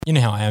You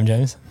know how I am,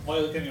 James. Why are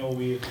you looking at me all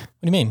weird? What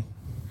do you mean?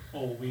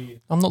 All weird.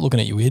 I'm not looking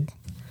at you weird.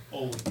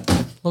 All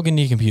weird. Log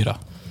into your computer.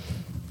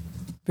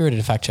 Be ready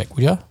to fact check,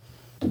 would you?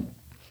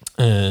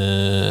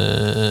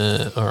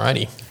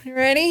 Alrighty. You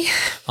ready?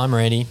 I'm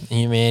ready. Are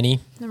you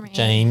ready? I'm ready.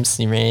 James,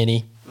 you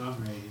ready? I'm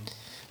ready.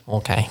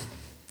 Okay.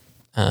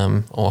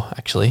 Or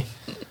actually,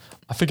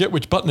 I forget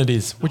which button it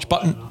is. Which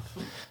button?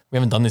 We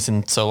haven't done this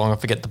in so long. I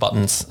forget the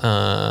buttons.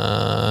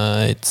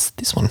 It's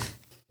this one.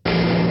 6,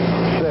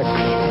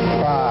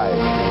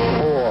 5,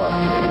 4,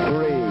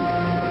 3,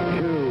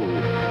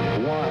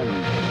 2,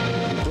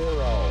 1,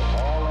 0.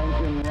 All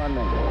engine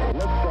running.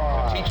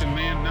 Liftoff. Teach a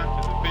man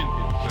not to defend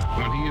himself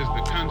when he is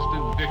the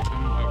constant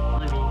victim of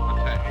brutal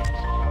attacks.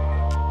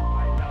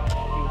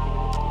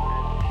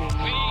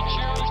 We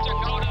choose to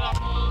go to the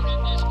moon in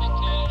this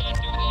decade and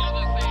do the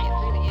other thing. It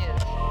really is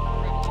a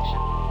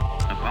revolution.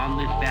 Upon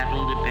this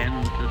battle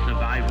depends the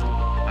survival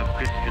of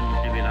Christian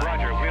civilization.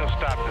 Roger, we'll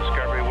stop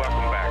Discovery.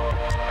 Welcome back. A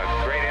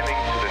great ending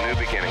to the new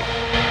beginning.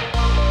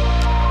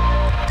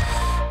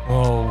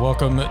 Well,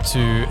 welcome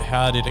to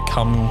How Did It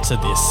Come to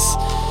This,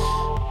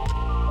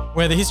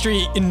 where the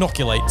history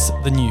inoculates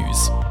the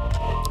news.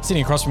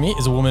 Sitting across from me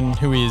is a woman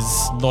who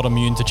is not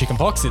immune to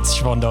chickenpox. It's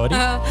Siobhan Doherty.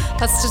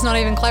 That's just not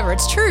even clever.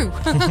 It's true.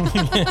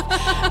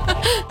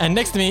 And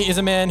next to me is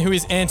a man who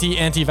is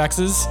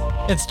anti-vaxxers.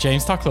 It's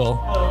James Tuckwell.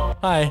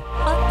 Hi.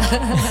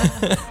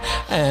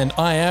 And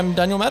I am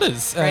Daniel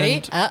Matters.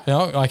 Ready?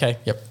 Oh, okay.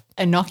 Yep.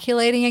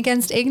 Inoculating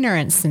against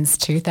ignorance since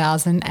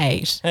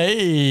 2008.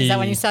 Hey. Is that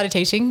when you started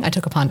teaching? I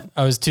took a punt.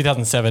 I was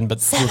 2007, but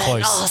you were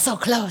close. Oh, so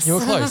close. You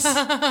were close.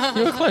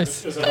 You were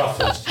close. It was a rough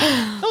first.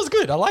 That was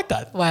good. I like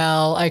that.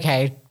 Well,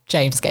 okay.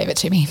 James gave it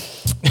to me.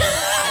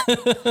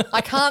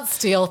 I can't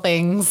steal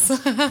things.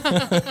 But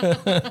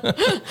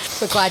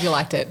glad you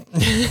liked it.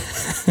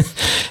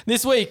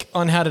 This week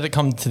on How Did It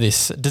Come to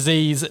This?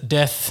 Disease,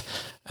 death,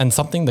 and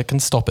something that can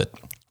stop it.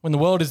 When the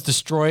world is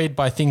destroyed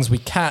by things we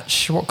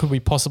catch, what could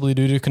we possibly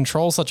do to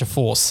control such a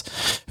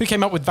force? Who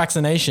came up with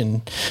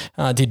vaccination?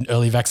 Did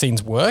early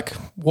vaccines work?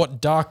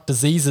 What dark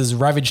diseases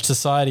ravaged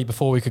society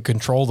before we could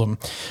control them?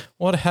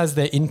 What has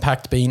their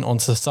impact been on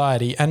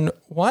society? And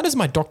why does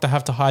my doctor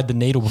have to hide the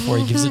needle before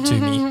he gives it to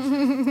me?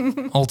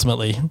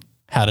 Ultimately,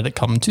 how did it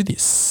come to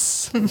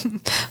this?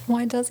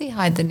 Why does he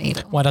hide the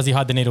needle? Why does he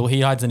hide the needle? He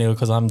hides the needle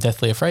because I'm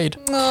deathly afraid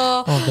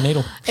of the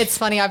needle. It's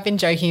funny. I've been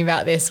joking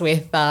about this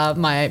with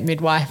my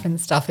midwife and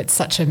stuff. It's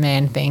such a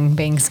man thing,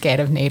 being scared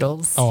of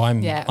needles. Oh,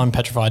 I'm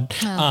petrified.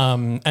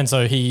 And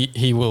so he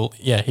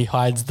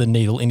hides the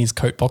needle in his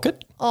coat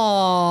pocket.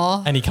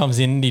 Aww. And he comes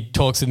in and he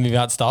talks with me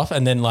about stuff,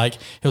 and then like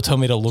he'll tell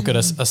me to look at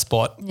a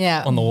spot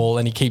on the wall,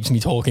 and he keeps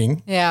me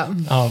talking. Yeah.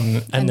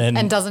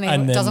 And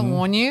doesn't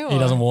warn you? He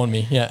doesn't warn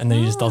me. Yeah, and then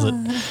he just does it.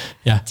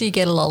 Yeah. Do you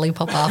get a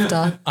lollipop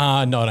after? No,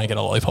 I don't get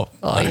a lollipop.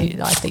 Oh,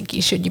 I think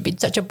you should. You've been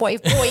such a boy.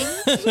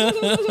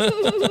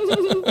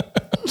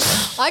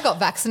 I got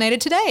vaccinated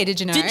today. Did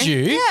you know? Did you?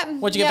 Yeah.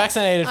 What'd you get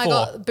vaccinated for? I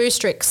got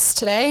Boostrix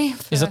today.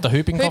 Is that the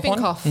whooping cough one?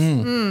 Cough.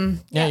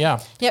 Yeah. Yeah,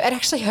 it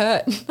actually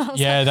hurt.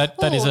 Yeah,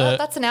 that is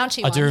that's an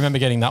ouchie I one. do remember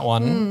getting that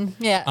one.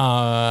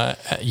 Yeah.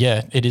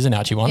 Yeah, it is an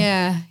ouchie one.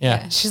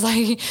 Yeah. She's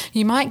like,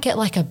 you might get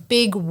like a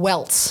big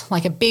welt,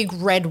 like a big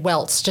red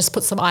welt. Just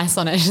put some ice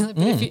on it.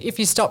 But if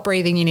you stop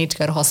breathing, you need to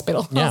go to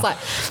hospital. Yeah. I was like,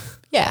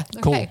 yeah,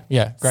 okay. Cool.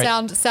 Yeah, great.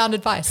 Sound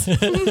advice.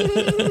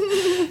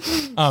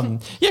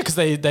 Because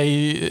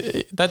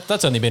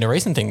that's only been a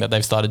recent thing that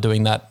they've started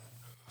doing that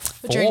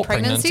for During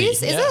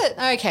pregnancies, is it?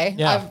 Okay.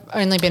 Yeah. I've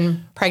only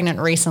been pregnant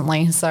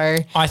recently, so.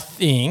 I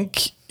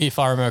think, if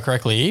I remember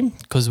correctly,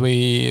 because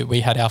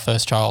we had our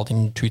first child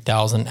in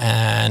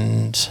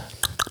 2011.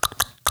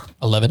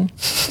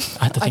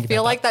 I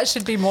feel like that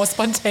should be more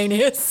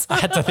spontaneous. I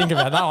had to think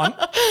about that one.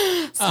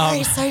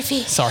 Sorry,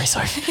 Sophie. Sorry,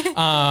 Sophie.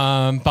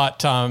 I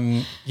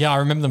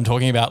remember them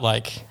talking about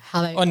like,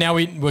 How they- now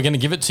we're going to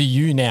give it to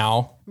you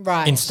now,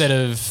 Right. Instead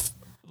of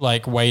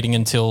like waiting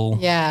until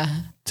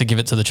to give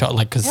it to the child,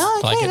 like because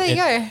there you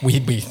go. we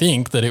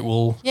think that it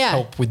will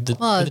help with the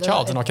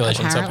child's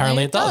inoculation. So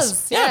apparently it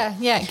does. Yeah,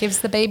 it gives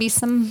the baby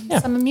some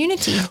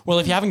immunity. Well,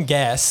 if you haven't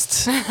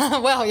guessed,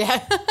 Well,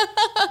 yeah.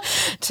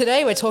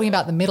 Today we're talking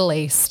about the Middle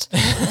East.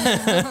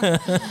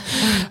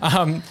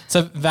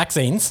 so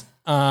vaccines.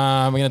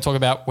 We're going to talk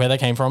about where they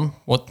came from,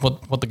 what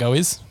the go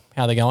is,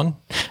 how they're going,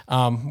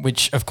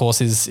 which of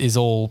course is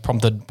all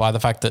prompted by the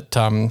fact that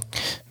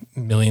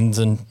millions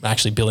and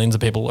actually billions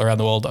of people around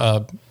the world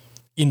are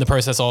in the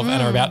process of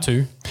and are about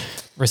to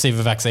receive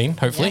a vaccine,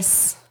 hopefully.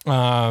 Yes.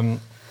 I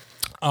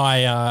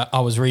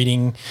was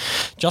reading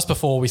just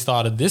before we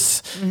started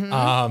this.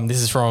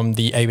 This is from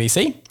the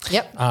ABC.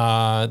 Yep.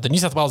 The New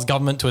South Wales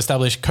government to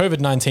establish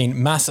COVID-19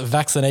 mass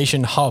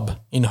vaccination hub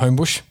in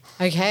Homebush.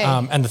 Okay.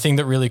 And the thing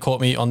that really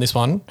caught me on this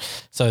one,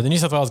 so the New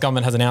South Wales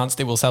government has announced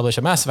it will establish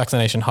a mass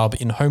vaccination hub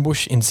in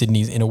Homebush in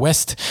Sydney's inner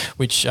west,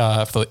 which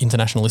for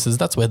international listeners,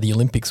 that's where the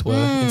Olympics were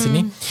in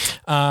Sydney,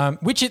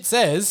 which it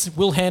says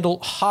will handle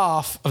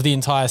half of the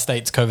entire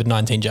state's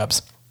COVID-19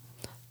 jabs.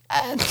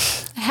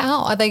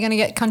 How are they going to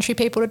get country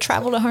people to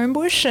travel to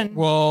Homebush? And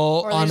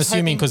Well, or are they I'm just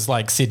assuming hoping because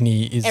like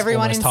Sydney is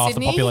everyone almost in half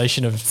Sydney? the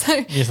population of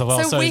New South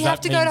Wales. so we that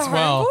have to go to means-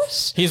 well,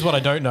 Homebush? here's what I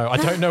don't know. I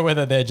don't know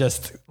whether they're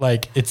just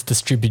like it's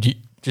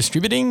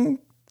distributing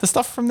the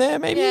stuff from there,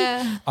 maybe.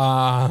 Yeah.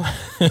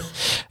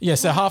 Yeah.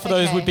 So half of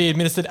those Okay. would be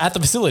administered at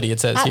the facility. It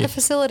says At here. the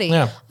facility.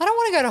 Yeah. I don't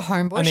want to go to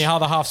Homebush. And the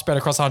other half spread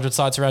across 100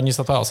 sites around New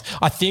South Wales.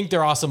 I think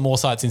there are some more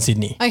sites in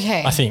Sydney.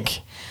 Okay. I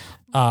think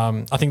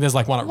there's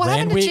like one at What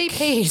happened to Randwick.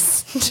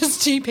 GPs? Just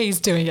GPs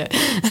doing it.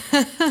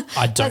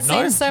 I don't That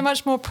know. seems so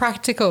much more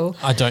practical.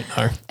 I don't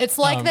know. It's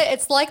like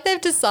it's like they've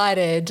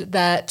decided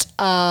that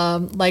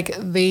like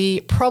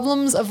the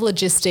problems of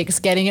logistics,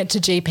 getting it to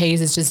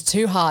GPs is just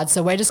too hard.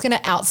 So we're just going to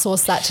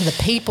outsource that to the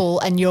people,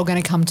 and you're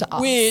going to come to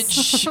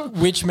us.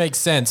 Which makes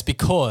sense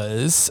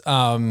because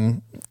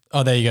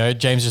there you go.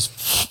 James just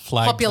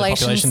flagged Population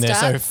the population there.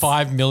 So stats.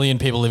 5 million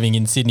people living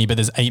in Sydney, but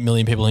there's 8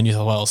 million people in New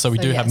South Wales. So we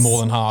do have yes, more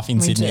than half in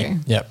we Sydney. do.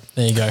 Yep.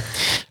 There you go.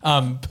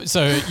 Because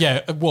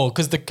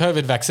the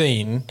COVID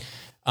vaccine,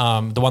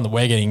 the one that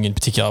we're getting in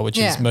particular, which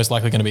Yeah. is most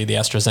likely going to be the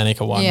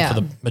AstraZeneca one Yeah. for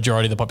the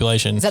majority of the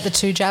population. Is that the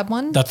 2-jab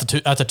one? That's a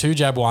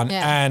 2-jab one,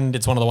 Yeah. and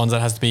it's one of the ones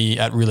that has to be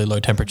at really low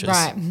temperatures.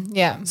 Right.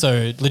 Yeah.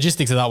 So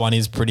logistics of that one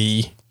is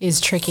pretty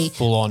Is tricky.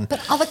 full on. But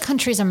other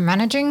countries are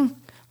managing.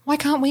 Why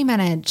can't we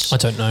manage? I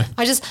don't know.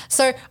 I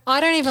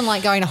don't even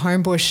like going to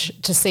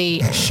Homebush to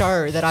see a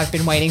show that I've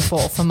been waiting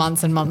for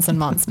months and months and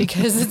months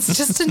because it's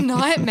just a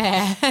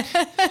nightmare.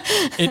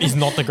 It is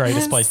not the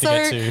greatest place to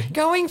get to.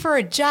 Going for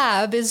a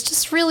jab is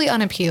just really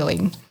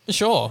unappealing.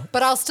 Sure.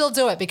 But I'll still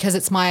do it because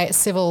it's my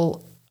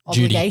civil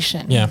Duty.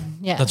 obligation. Yeah.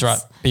 Yes. That's right.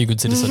 Be a good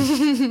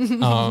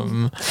citizen.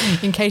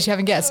 In case you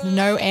haven't guessed,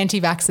 no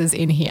anti-vaxxers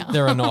in here.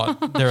 There are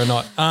not.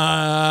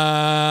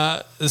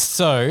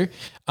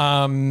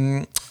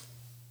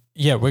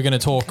 We're going to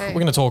talk. Okay. We're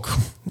going to talk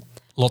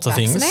lots of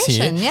things here.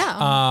 Vaccination,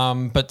 yeah.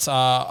 But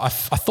I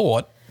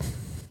thought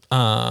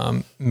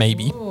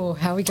maybe. Ooh,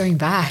 how are we going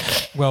back?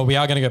 Well, we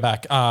are going to go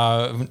back.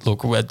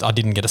 Look, I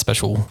didn't get a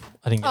special.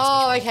 Okay. No.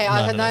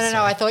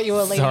 I thought you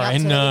were leading Sorry,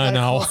 up to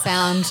no. the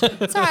sound.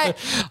 It's all right.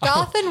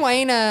 Garth and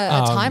Wayne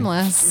are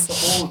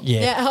timeless.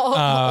 Yeah. Or the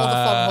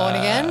foghorn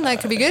again. That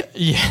could be good.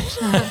 Yeah.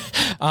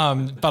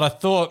 But I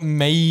thought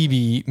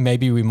maybe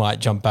we might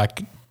jump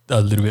back a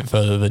little bit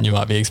further than you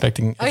might be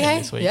expecting again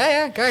this week.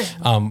 Yeah, go.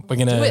 We're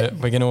gonna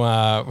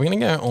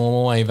go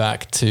all the way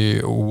back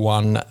to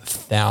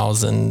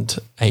 1000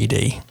 AD.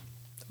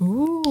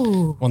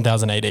 Ooh.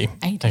 1000 AD.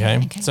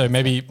 Okay. So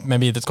maybe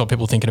that's got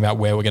people thinking about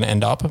where we're going to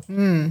end up.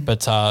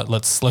 But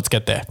let's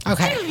get there.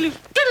 Okay.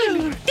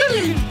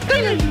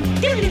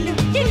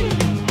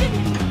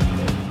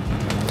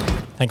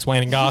 Thanks,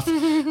 Wayne and Garth.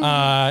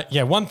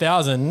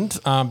 1000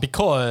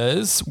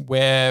 because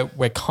we're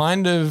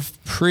kind of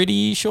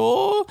pretty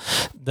sure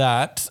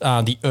that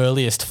the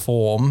earliest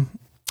form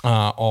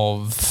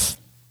of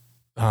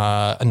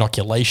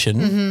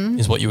inoculation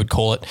is what you would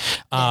call it,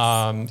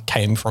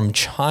 came from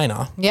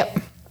China. Yep.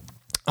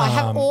 I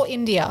have or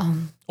India.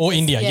 Or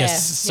India, Yeah,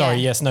 yes. Sorry,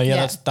 yeah, yes. No,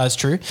 yeah. That's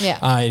true.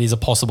 Yeah. It is a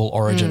possible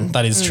origin.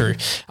 That is true.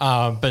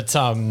 But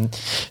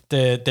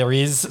there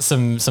is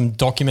some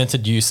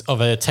documented use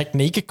of a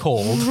technique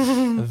called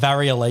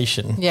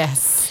variolation.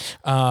 Yes.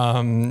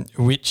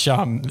 Which So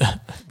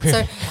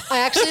I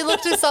actually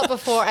looked this up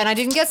before and I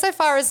didn't get so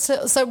far as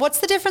to, so what's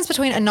the difference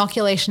between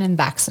inoculation and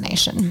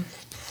vaccination?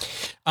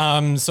 so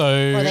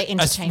Or are they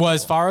interchangeable?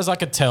 as far as I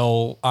could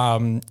tell,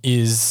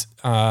 is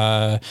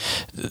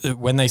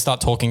when they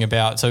start talking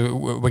about, so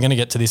we're going to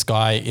get to this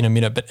guy in a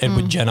minute, but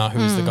Edward Jenner,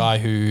 who's the guy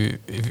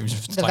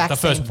who's like the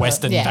first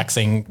Western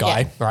vaccine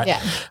guy, right? Yeah.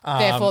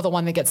 Therefore, the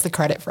one that gets the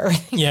credit for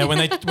everything. Yeah,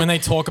 when they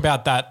talk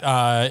about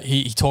that,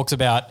 he talks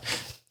about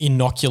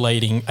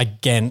inoculating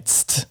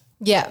against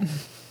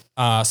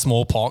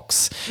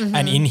smallpox,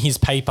 and in his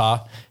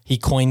paper he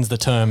coins the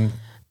term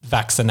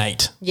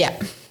vaccinate. Yeah.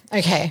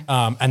 Okay.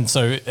 And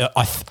so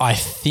I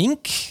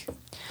think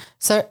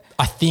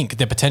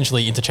they're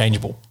potentially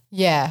interchangeable.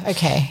 Yeah.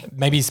 Okay.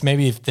 Maybe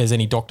if there's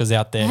any doctors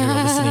out there who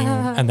are listening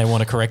and they want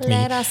to correct me,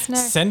 Let us know.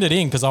 send it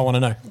in because I want to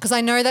know. Because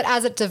I know that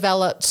as it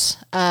developed,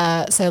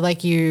 so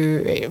like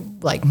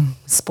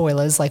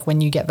spoilers, like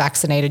when you get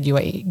vaccinated, you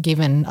are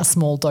given a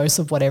small dose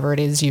of whatever it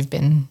is you're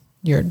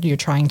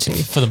trying to.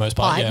 For the most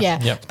part, fight. yeah.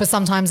 Yep. But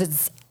sometimes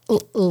it's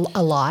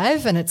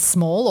alive and it's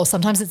small, or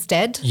sometimes it's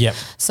dead. Yep.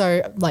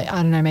 So like I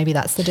don't know, maybe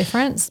that's the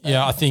difference.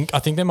 Yeah, I think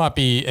it might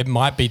be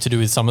to do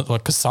with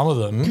because some of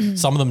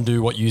them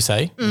do what you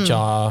say, which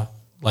are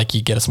like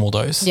you get a small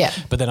dose. Yeah.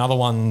 But then other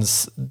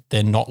ones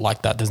they're not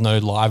like that. There's no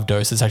live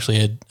dose. It's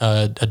actually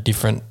a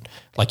different,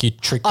 like you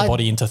trick the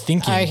body into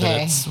thinking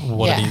that it's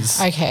what it is.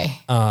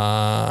 Okay.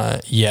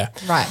 Yeah.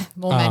 Right.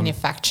 More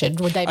manufactured.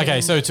 Would they be?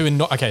 Okay. So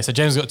so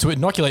James, to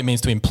inoculate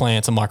means to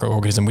implant a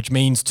microorganism, which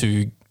means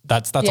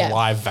that's a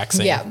live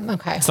vaccine. Yeah.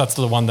 Okay. So that's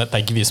the one that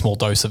they give you a small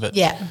dose of it.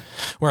 Yeah.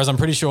 Whereas I'm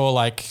pretty sure,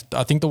 like,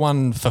 I think the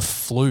one for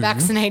flu.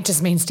 Vaccinate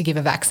just means to give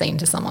a vaccine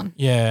to someone.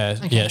 Yeah.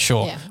 Yeah,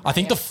 sure. Yeah. I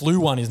think the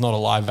flu one is not a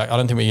live vaccine. I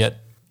don't think we get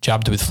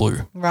jabbed with flu.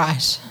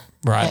 Right.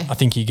 Right. Okay. I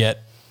think you get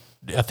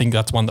I think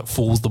that's one that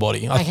fools the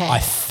body. Okay.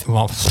 I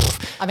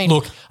mean,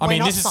 look, we're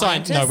not this is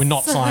science. No, we're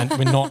not scientists.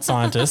 We're not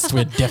scientists.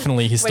 We're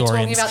definitely We're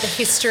historians. talking about the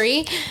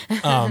history.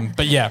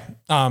 But yeah,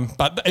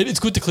 but it's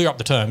good to clear up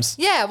the terms.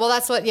 Yeah, well,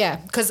 that's what. Yeah,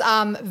 because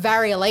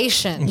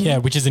variolation. Yeah,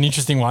 which is an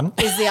interesting one.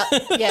 Is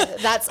the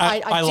that's I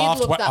did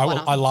look that one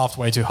up. I laughed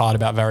way too hard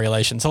about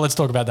variolation. So let's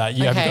talk about that.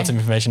 You have Okay. got some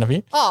information, have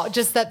you? Oh,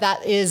 just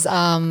that is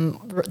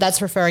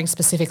that's referring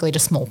specifically to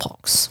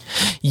smallpox.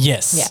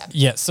 Yes. Yeah.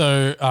 Yeah.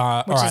 So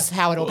all right. is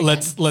how it all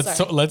Let's began.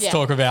 let's Yeah.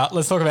 talk about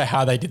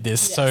how they did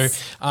this. Yes. So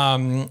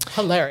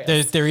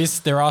Hilarious. there's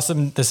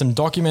some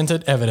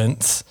documented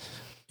evidence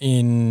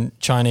in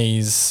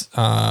Chinese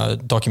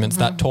documents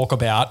that talk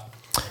about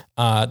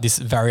this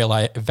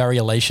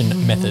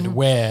variolation method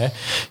where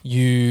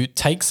you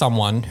take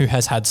someone who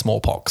has had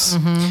smallpox.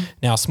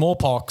 Now,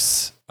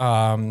 smallpox,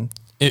 I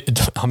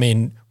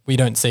mean, we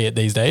don't see it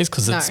these days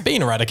because it's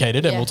been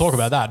eradicated, and we'll talk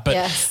about that. But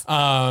Yes.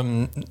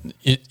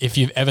 If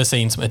you've ever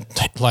seen some,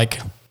 like,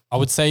 I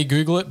would say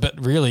Google it, but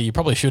really you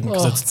probably shouldn't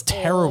because it's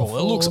terrible.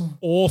 It looks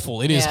awful.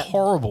 It is Yeah.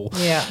 horrible.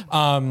 Yeah.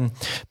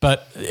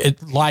 But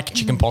like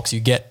chickenpox, you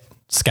get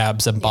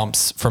scabs and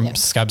bumps from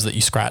scabs that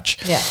you scratch.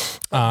 Yeah.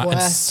 And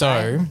Worse,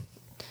 so right?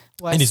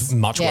 Worse. it is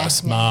much Yeah,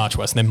 worse, yeah. much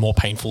worse, and they're more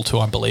painful too,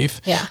 I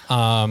believe. Yeah.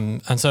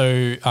 And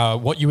so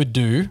what you would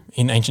do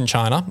in ancient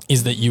China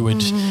is that you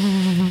would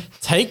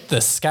take the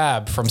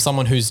scab from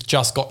someone who's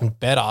just gotten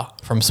better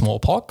from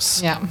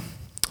smallpox. Yeah.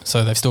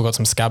 So they've still got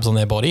some scabs on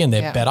their body and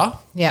they're Yeah. better.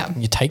 Yeah.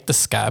 You take the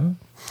scab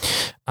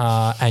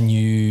and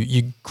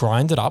you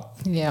grind it up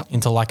Yeah.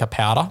 into like a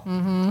powder.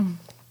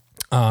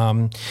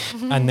 And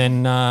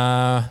then,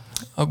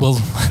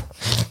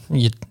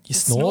 you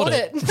snort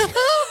it.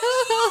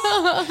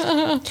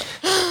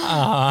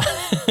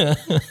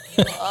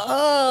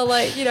 Oh,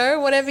 like,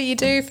 whatever you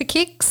do for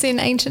kicks in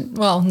ancient,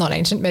 well, not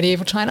ancient,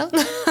 medieval China.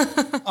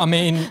 I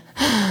mean,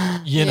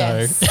 you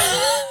know.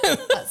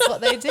 That's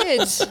what they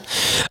did.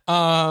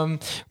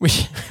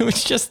 Which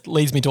just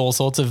leads me to all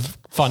sorts of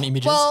fun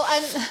images. Well,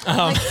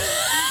 and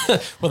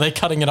Were they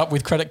cutting it up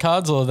with credit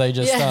cards, or they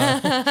just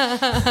have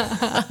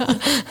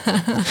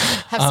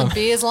some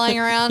beers lying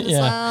around as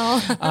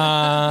well.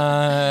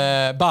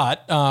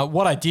 But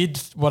what I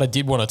did want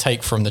to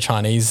take from the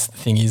Chinese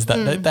thing is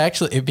that they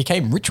actually, it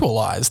became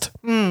ritualized,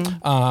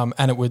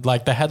 and it would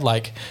they had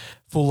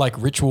full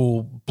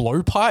ritual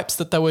blowpipes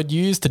that they would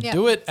use to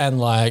do it, and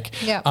so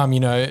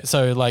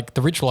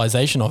the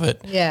ritualization of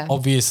it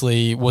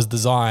obviously was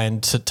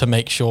designed to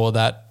make sure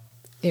that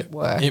It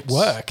worked. it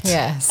worked.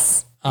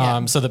 Yes.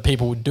 So that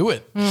people would do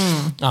it,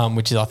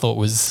 which I thought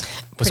was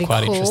Pretty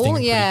quite cool, interesting.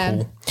 Pretty yeah.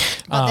 cool.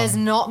 But there's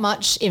not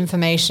much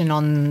information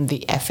on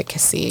the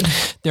efficacy.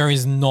 There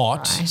is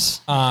not,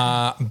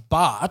 Right.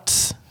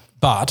 but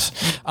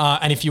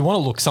and if you want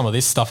to look some of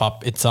this stuff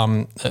up, it's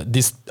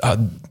this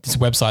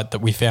website that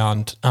we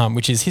found,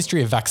 which is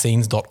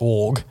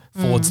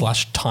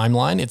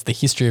historyofvaccines.org/timeline. It's the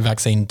history of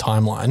vaccine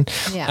timeline,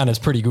 and it's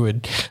pretty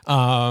good.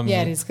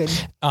 Yeah, it is good.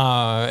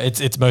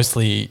 It's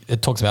mostly,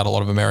 it talks about a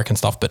lot of American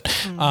stuff, but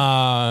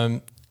I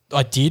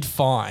did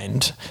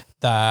find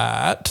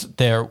that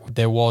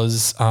there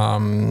was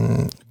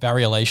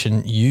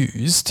variolation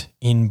used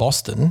in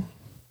Boston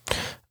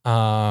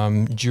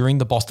during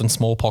the Boston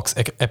smallpox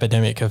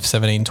epidemic of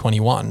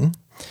 1721.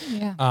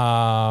 Yeah.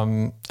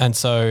 And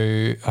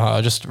so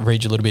I'll just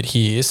read you a little bit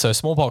here. So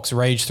smallpox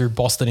raged through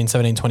Boston in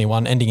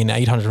 1721, ending in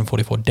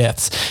 844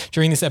 deaths.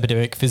 During this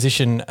epidemic,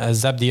 physician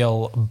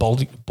Zabdiel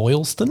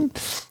Boylston,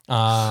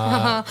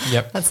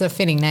 yep, That's a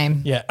fitting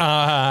name. yeah,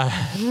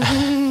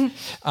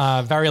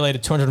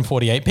 variolated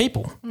 248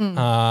 people.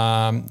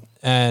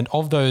 And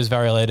of those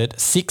variolated,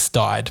 6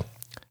 died.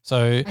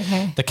 So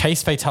the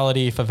case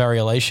fatality for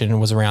variolation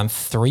was around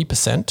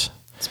 3%.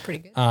 It's pretty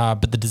good.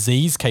 But the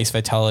disease case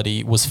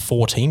fatality was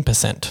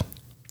 14%.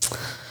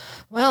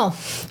 Well,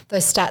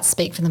 those stats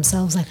speak for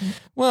themselves, I think.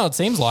 Well, it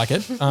seems like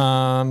it.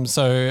 And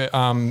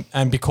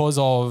because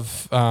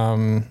of,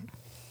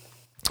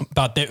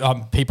 but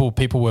people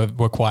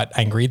were quite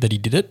angry that he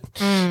did it.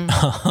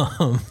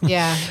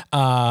 Yeah.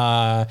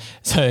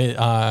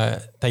 So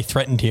they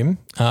threatened him.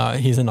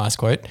 Here's a nice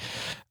quote.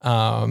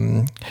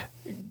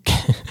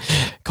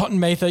 Cotton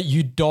Mather,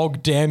 you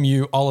dog, damn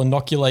you, I'll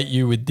inoculate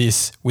you with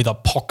this, with a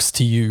pox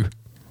to you.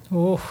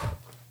 Ooh,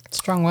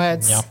 strong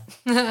words.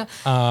 Yeah.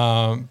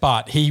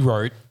 But he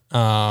wrote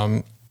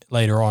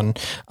later on,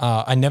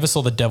 I never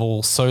saw the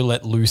devil so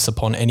let loose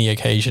upon any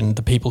occasion.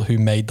 The people who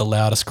made the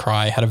loudest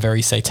cry had a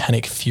very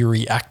satanic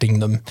fury acting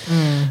them.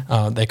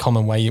 Their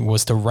common way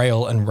was to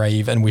rail and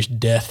rave and wish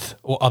death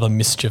or other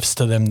mischiefs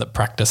to them that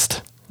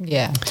practiced.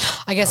 Yeah.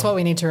 I guess what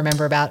we need to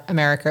remember about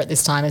America at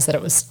this time is that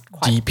it was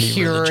quite Deeply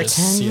Puritan.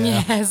 religious,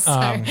 yeah. Yes.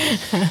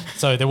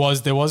 So there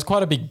was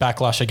quite a big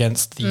backlash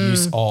against the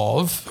use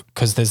of,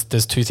 because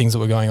there's two things that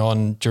were going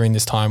on during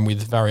this time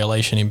with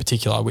variolation in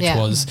particular, which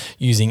was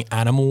using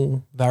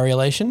animal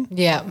variolation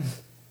Yeah.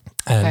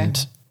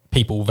 and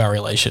people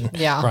variolation.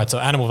 Yeah. Right. So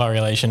animal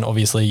variolation,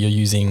 obviously you're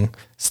using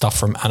stuff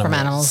from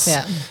animals.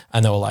 yeah.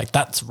 And they were like,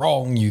 that's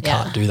wrong. You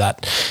can't do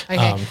that.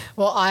 Okay.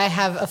 Well, I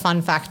have a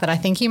fun fact that I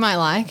think you might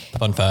like.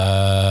 Fun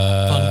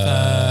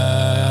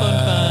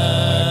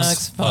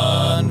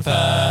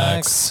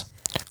facts.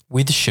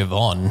 With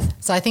Siobhan.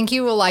 So I think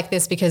you will like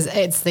this because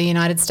it's the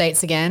United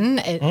States again.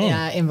 It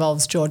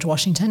involves George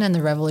Washington and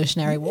the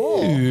Revolutionary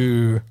War.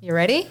 Ooh. You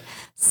ready?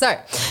 So,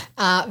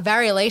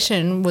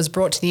 variolation was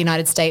brought to the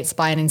United States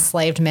by an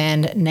enslaved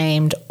man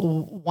named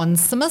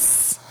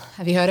Onesimus.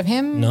 Have you heard of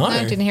him? No.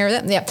 Didn't hear of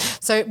that? Yeah.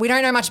 So we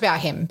don't know much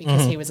about him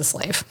because he was a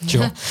slave.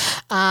 Sure.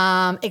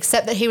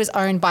 Except that he was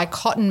owned by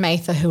Cotton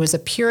Mather, who was a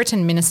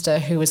Puritan minister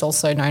who was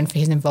also known for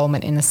his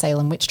involvement in the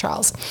Salem witch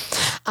trials.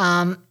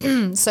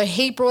 So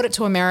he brought it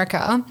to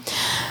America.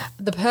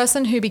 The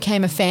person who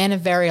became a fan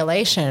of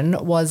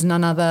variolation was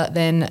none other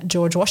than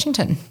George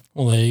Washington.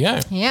 Well, there you go.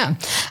 Yeah.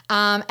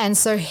 And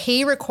so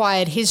he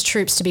required his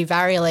troops to be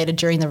variolated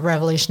during the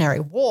Revolutionary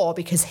War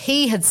because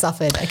he had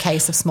suffered a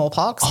case of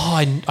smallpox. Oh,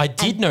 I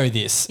did know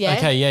this. Yeah.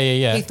 Okay,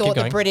 yeah. He thought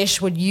the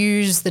British would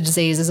use the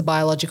disease as a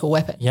biological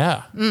weapon.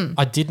 Yeah,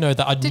 I did know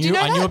that. you know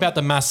I knew that? about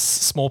the mass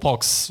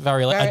smallpox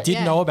variolation. I did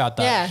yeah. know about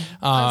that. Yeah.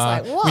 I was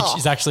like, whoa. Which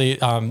is actually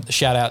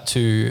shout out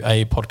to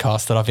a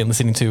podcast that I've been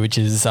listening to, which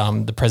is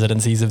the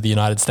presidencies of the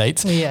United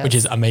States, Yes. which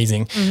is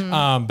amazing.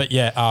 But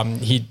yeah,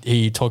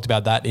 he talked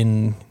about that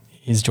in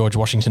his George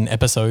Washington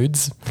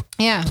episodes,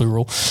 Yeah.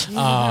 plural.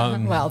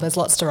 Well, there's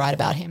lots to write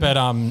about him. But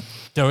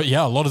there were,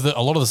 a lot of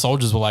the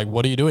soldiers were like,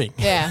 "What are you doing?"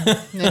 yeah.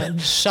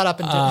 Shut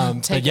up and do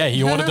it. But yeah,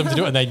 he ordered them to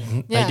do it, and they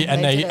Yeah, did,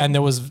 they did it. and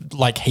there was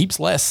like heaps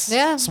less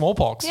Yeah.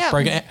 smallpox.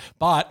 Yeah.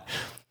 But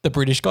the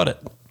British got it.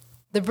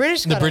 The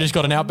British The British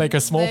got an outbreak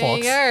of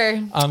smallpox. There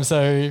you go.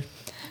 So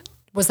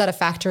Was that a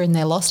factor in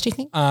their loss, do you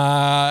think?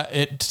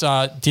 it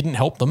didn't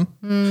help them.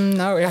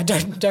 No, I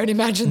don't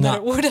imagine that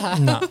it would have.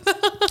 No.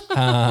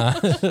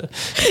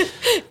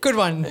 Good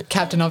one,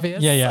 Captain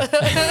Obvious. Yeah.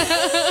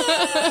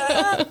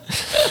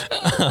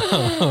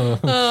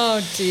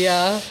 Oh,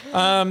 dear.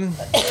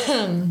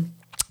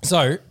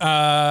 So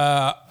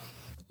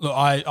look,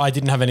 I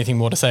didn't have anything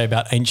more to say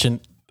about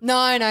ancient. No,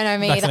 me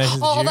either. Vaccinations Oh,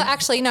 due? although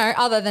actually, no,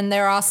 other than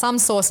there are some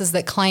sources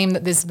that claim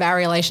that this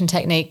variolation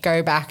technique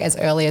go back as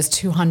early as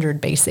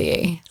 200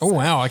 BCE. Oh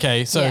wow.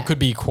 Okay, so Yeah. it could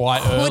be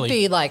quite Could early.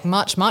 be like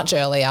much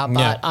earlier, but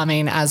Yeah. I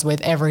mean, as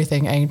with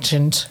everything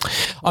ancient.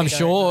 I'm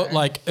sure.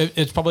 Like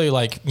it's probably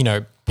like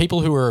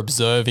people who are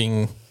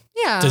observing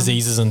Yeah.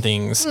 diseases and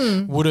things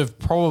would have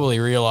probably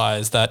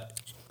realized that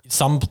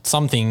some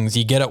things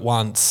you get it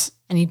once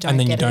And you don't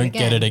then get you it don't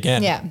again. get it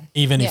again. Yeah.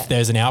 Even Yeah. if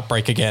there's an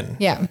outbreak again.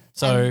 Yeah.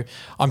 So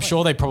I'm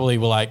sure they probably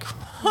were like,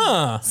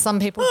 Some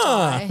people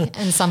die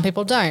and some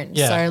people don't.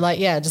 Yeah. So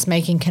just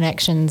making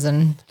connections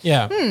and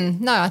yeah.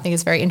 no, I think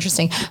it's very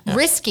interesting.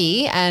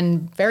 Risky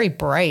and very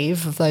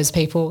brave of those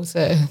people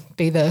to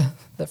be the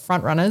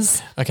front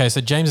runners. Okay, so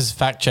James has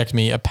fact checked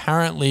me.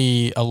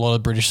 Apparently a lot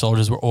of British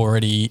soldiers were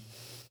already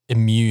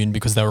immune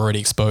because they were already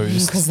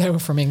exposed. Because they were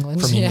from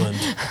England. From yeah.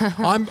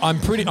 England.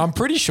 I'm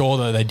pretty sure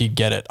though they did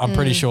get it. I'm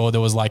pretty sure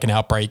there was like an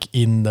outbreak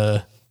in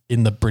the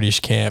British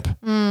camp.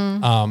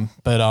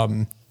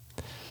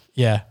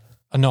 Yeah.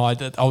 No,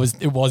 it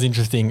was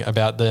interesting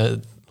about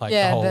the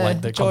whole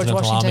the George Continental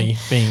Washington. Army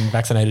being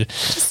vaccinated.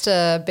 Just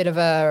a bit of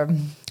a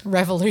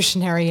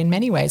revolutionary in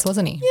many ways,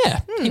 wasn't he?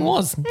 Yeah, he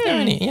was.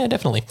 Yeah,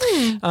 definitely.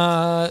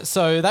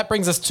 So that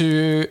brings us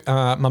to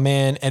my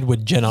man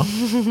Edward Jenner.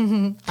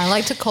 I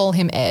like to call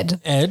him Ed.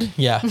 Ed,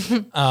 yeah.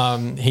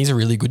 He's a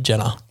really good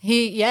Jenner.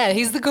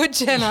 He's the good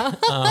Jenner.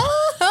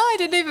 I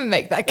didn't even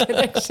make that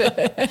connection.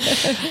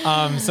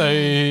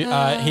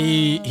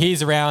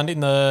 He's around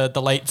in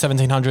the late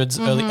 1700s,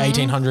 early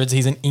 1800s.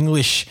 He's an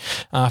English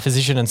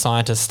physician and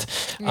scientist,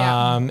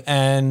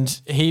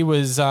 and he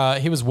was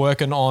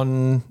working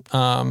on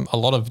a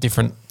lot of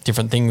different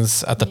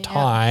things at the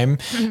time,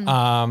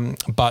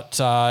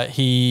 but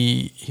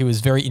he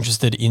was very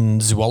interested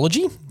in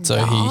zoology, so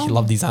he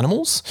loved these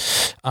animals,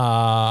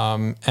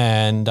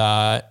 and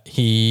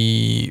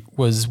he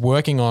was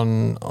working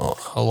on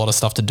a lot of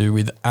stuff to do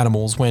with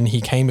animals when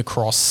he came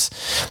across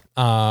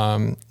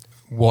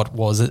what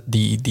was it,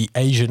 the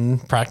Asian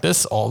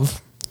practice of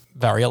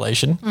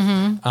variolation,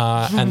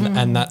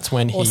 and that's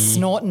when Or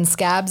snort and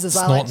scabs, as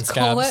I like to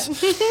call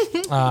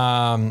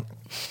it.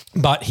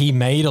 But he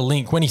made a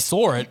link. When he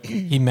saw it,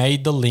 he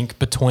made the link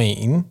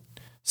between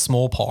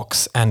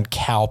smallpox and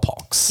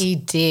cowpox. He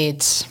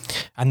did.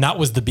 And that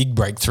was the big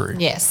breakthrough.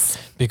 Yes.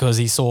 Because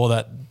he saw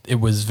that it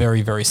was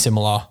very, very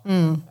similar.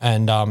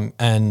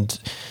 And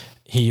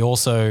he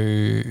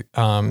also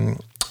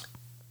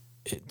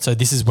so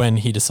this is when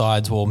he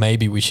decides, well,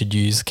 maybe we should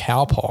use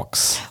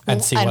cowpox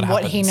and see what happens. And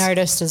what he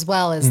noticed as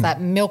well is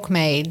that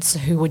milkmaids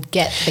who would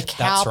get the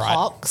That's right.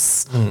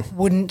 cowpox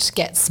wouldn't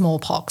get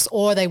smallpox,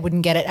 or they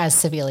wouldn't get it as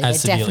severely.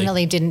 As They severely.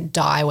 definitely didn't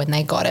die when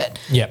they got it.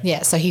 Yep.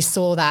 Yeah. So he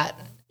saw that.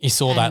 He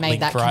saw and that made link,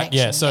 that right?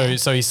 Yeah. connection,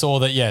 So he saw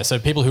that. So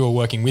people who were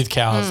working with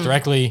cows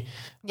directly,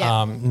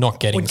 Yeah.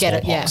 not getting Would get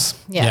it. Yeah.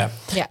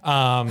 smallpox.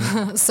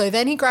 Yeah. So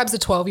then he grabs a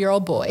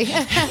 12-year-old boy.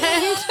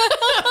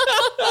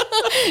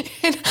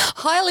 in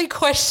highly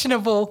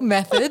questionable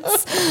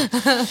methods.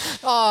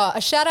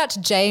 A shout out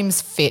to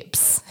James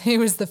Phipps. He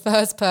was the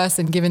first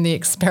person given the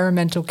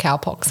experimental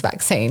cowpox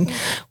vaccine.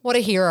 What a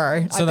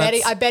hero. So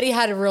I bet he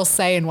had a real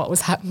say in what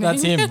was happening.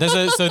 That's him.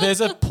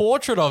 There's a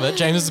portrait of it.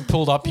 James has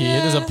pulled up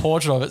here. There's a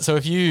portrait of it. So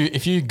if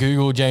you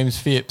Google James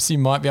Phipps, you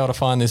might be able to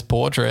find this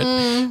portrait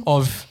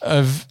of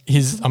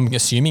his, I'm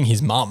assuming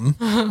his mum,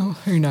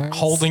 Who knows?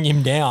 holding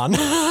him down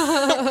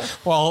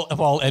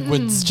while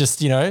Edward's just,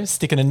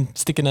 sticking a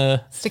Sticking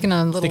a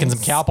little Sticking some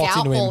cowpox into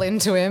scalpel him.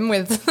 into him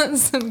with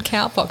some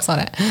cowpox on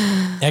it.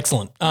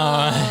 excellent.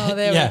 Oh,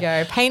 there we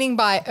go. Painting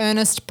by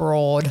Ernest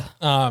Broad.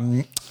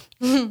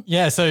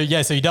 Yeah, so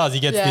he does. He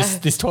gets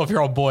this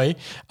 12-year-old boy,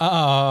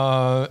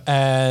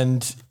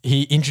 and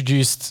he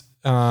introduced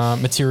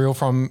material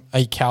from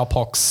a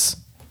cowpox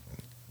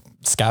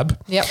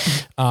scab. Yep.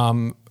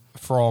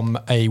 From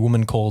a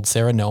woman called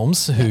Sarah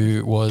Nelms,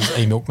 who was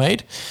a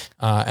milkmaid,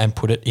 and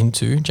put it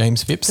into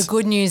James Phipps. The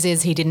good news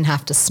is he didn't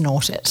have to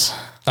snort it.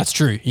 That's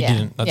true. He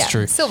didn't. That's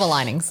true. Silver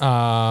linings.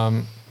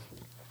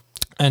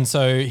 And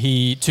so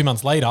 2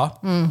 months later,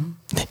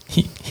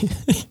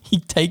 he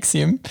takes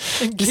him.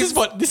 This is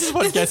what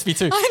gets me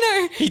too.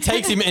 I know. He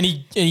takes him and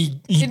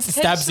he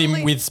stabs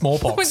him with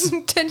smallpox.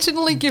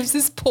 Intentionally gives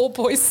this poor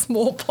boy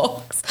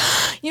smallpox.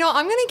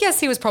 I'm going to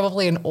guess he was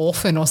probably an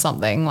orphan or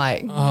something.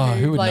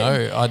 Who would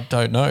know? I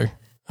don't know.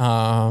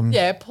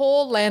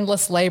 Poor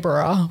landless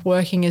labourer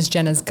working as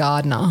Jenna's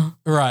gardener.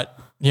 Right.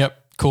 Yep.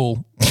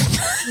 Cool.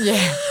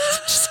 Yeah.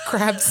 Just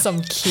grabbed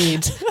some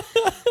kid.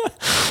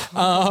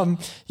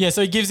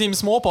 So he gives him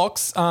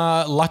smallpox.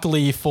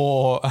 Luckily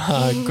for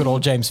good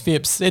old James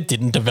Phipps, it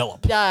didn't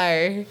develop.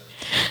 No.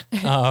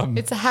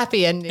 It's a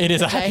happy ending. It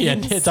is for a happy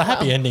James. ending. It's a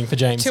happy ending for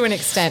James To an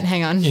extent.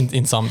 Hang on.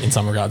 in some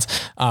regards.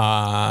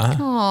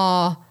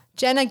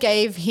 Jenna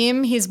gave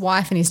him, his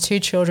wife, and his 2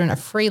 children a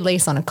free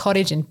lease on a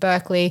cottage in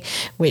Berkeley,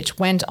 which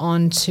went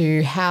on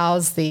to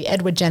house the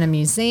Edward Jenner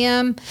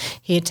Museum.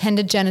 He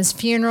attended Jenner's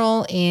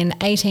funeral in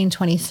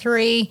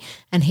 1823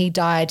 and he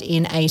died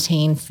in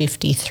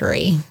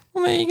 1853.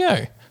 Well, there you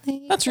go.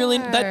 That's really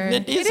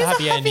it is a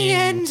happy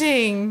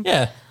ending.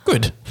 Yeah,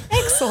 good.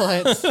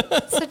 Excellent.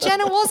 So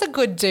Jenner was a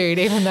good dude,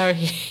 even though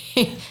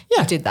he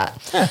did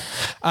that.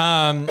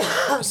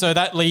 So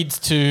that leads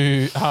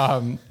to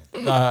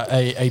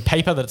a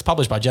paper that's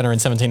published by Jenner in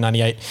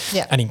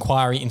 1798, an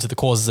inquiry into the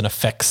causes and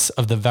effects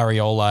of the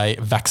variolae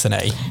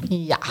vaccinae.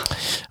 Yeah.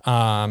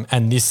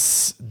 And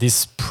this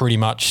pretty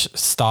much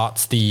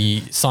starts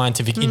the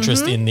scientific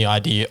interest in the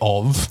idea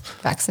of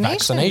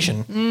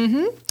vaccination.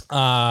 Mm-hmm.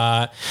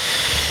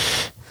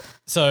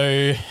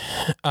 So,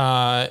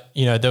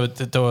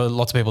 there were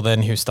lots of people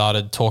then who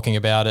started talking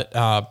about it,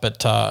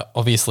 but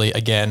obviously,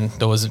 again,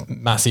 there was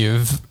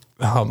massive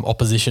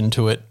opposition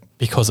to it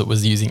because it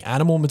was using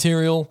animal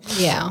material.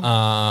 Yeah.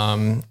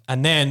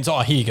 And then,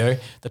 here you go.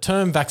 The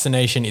term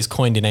vaccination is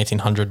coined in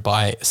 1800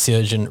 by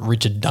Surgeon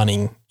Richard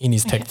Dunning in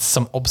his text,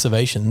 Some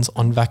Observations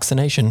on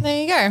Vaccination.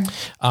 There you go.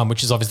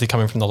 Which is obviously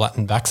coming from the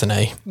Latin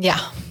vaccinae. Yeah.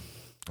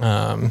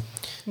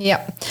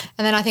 Yep.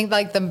 And then I think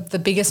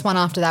the biggest one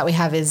after that we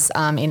have is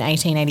in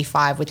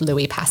 1885 with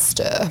Louis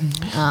Pasteur,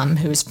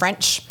 who is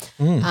French,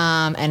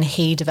 and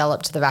he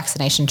developed the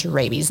vaccination to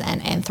rabies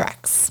and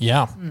anthrax.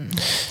 Yeah.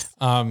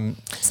 So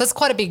it's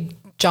quite a big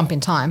jump in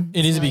time.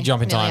 It is a big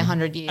jump in time.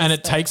 100 years. And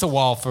it takes a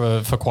while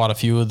for quite a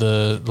few of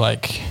the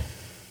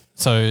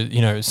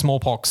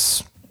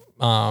smallpox,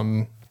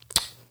 the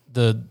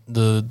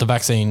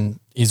vaccine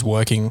is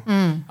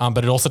working,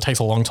 but it also takes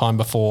a long time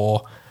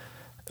before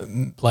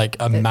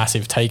a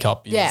massive take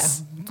up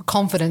is.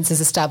 Confidence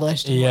is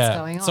established in what's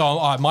going on. So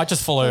I might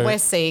just follow. We're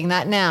seeing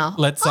that now.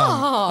 Let's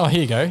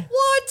here you go.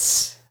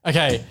 What?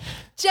 Okay.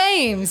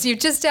 James, you've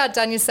just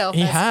outdone yourself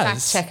as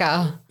fact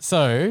checker.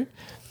 So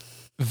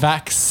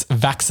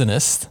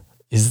vaccinist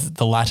is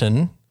the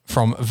Latin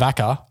from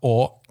vacca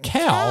or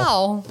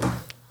cow.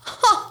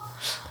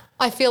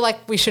 I feel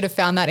like we should have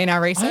found that in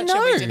our research. I know.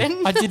 And we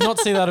didn't. I did not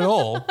see that at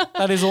all.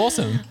 That is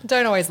awesome.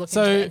 Don't always look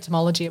into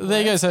etymology. Of there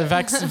you go. words, So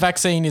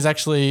vaccine is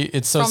actually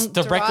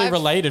directly derived-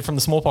 related from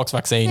the smallpox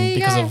vaccine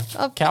because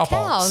of cowpox.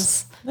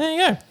 cows. There you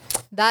go.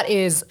 That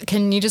is.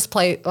 Can you just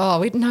play?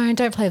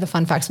 Don't play the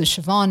fun facts with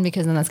Siobhan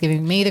because then that's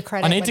giving me the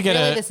credit. I need to get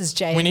really, this is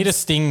James. We need a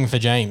sting for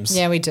James.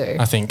 Yeah, we do.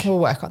 I think we'll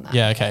work on that.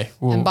 Yeah. Okay.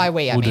 And by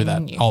we, I we'll do mean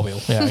that. you. I will.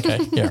 Yeah. Okay.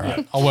 Yeah.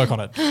 Right. I'll work on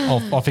it.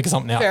 I'll figure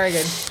something out. Very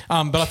good.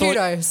 But I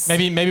Kudos. thought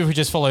maybe if we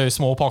just follow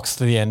smallpox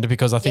to the end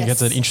because I think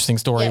it's an interesting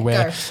story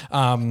where.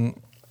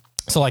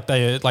 So a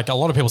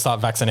lot of people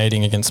start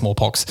vaccinating against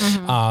smallpox.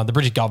 The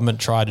British government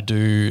tried to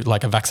do a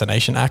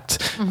vaccination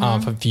act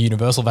for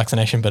universal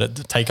vaccination, but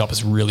the take up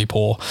is really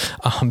poor.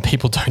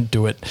 People don't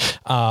do it.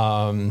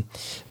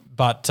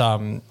 But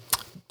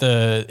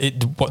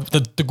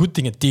the good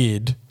thing it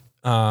did,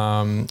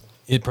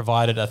 it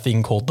provided a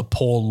thing called the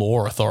Poor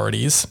Law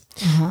Authorities,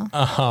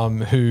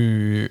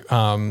 who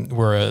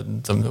were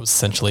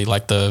essentially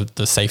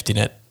the safety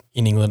net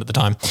in England at the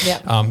time.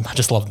 Yep. I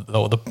just love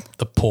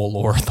the Poor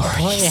Law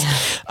Authorities.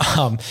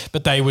 Oh, yeah.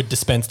 But they would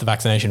dispense the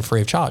vaccination free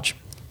of charge.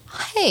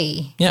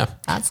 Hey. Yeah.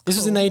 That's This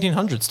was in the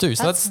 1800s too.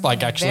 So that's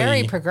like actually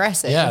very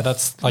progressive. Yeah,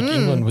 that's like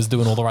England was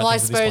doing all the right Well, I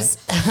things at this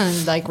point.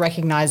 suppose like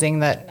recognizing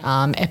that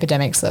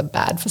epidemics are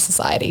bad for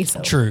society.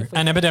 So True.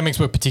 And epidemics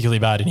were particularly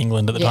bad in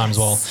England at the time as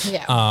well.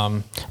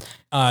 Yeah.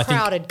 I think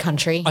Crowded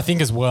country. I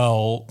think as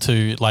well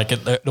too, like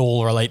it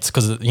all relates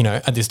because,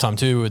 at this time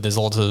too, there's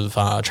lots of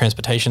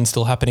transportation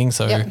still happening.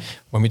 So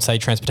when we say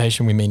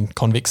transportation, we mean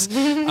convicts.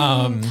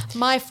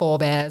 My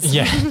forebears.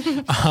 Yeah.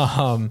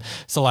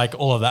 So like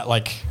all of that,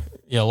 like,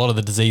 a lot of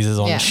the diseases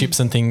on ships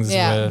and things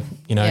were,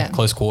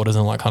 close quarters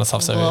and all that kind of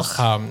stuff. So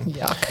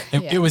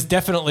Yuck. it was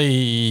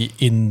definitely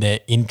in their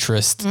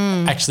interest,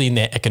 actually in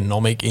their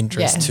economic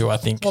interest too, I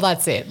think. Well,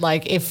 that's it.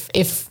 Like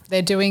if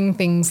they're doing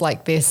things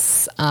like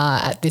this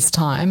at this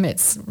time,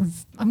 it's,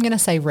 I'm going to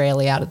say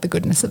rarely out of the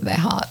goodness of their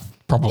heart.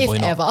 Probably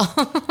if not.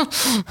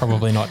 ever.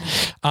 Probably not.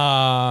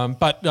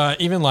 But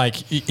even like,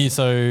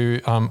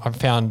 I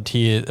found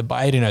here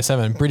by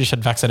 1807, British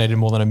had vaccinated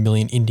more than 1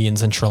 million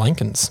Indians and Sri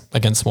Lankans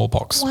against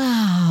smallpox.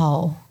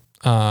 Wow.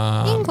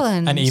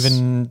 England. And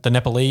even the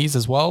Nepalese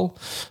as well.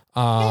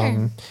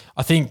 I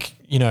think,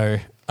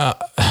 a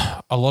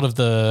lot of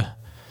the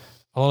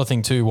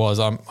thing too was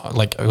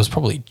like it was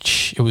probably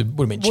it would have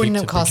been cheap Wouldn't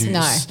to have cost,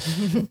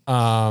 produce.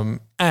 no.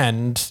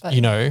 And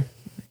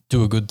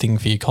do a good thing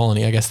for your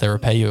colony. I guess they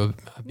repay you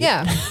a bit.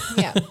 Yeah.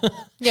 Yep.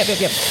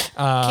 Keep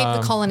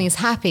the colonies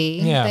happy.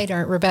 yeah. They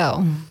don't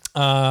rebel.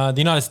 The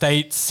United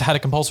States had a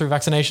compulsory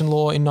vaccination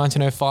law in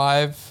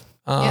 1905.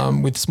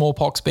 With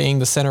smallpox being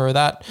the center of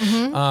that.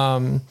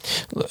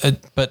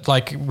 But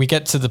like we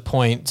get to the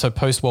point, so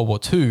post-World War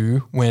II,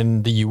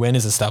 when the UN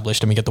is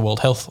established and we get the World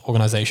Health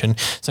Organization.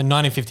 So in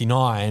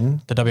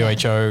 1959, the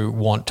WHO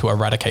want to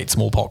eradicate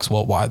smallpox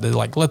worldwide. They're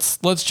like, let's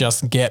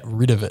just get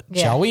rid of it,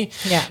 shall we?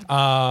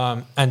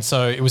 Yeah. And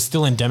so it was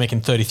still endemic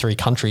in 33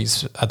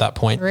 countries at that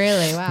point.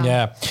 Really? Wow.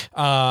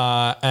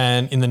 Yeah.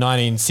 And in the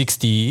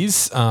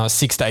 1960s,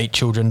 6 to 8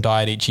 children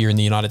died each year in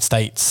the United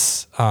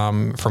States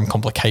from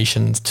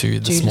complications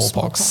to the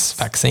smallpox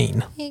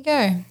vaccine. Here you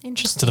go.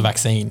 Interesting. To the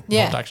vaccine.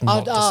 Yeah. Not actually,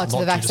 not just, to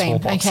the not due to vaccine.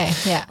 smallpox. Okay.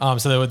 Yeah.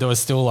 So there was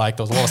still there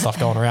was a lot of stuff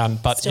going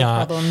around. But Still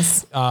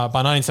problems.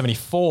 By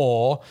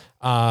 1974,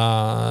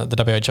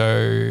 the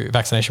WHO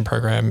vaccination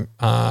program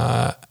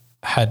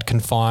had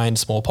confined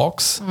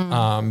smallpox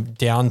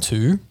down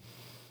to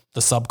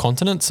the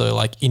subcontinent, so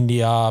like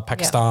India,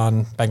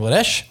 Pakistan,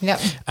 Bangladesh,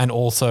 and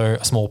also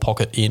a small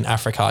pocket in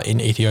Africa, in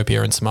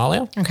Ethiopia and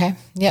Somalia. Okay.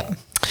 Yep.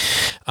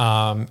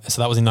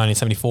 So that was in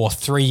 1974.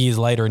 3 years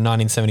later, in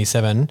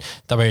 1977,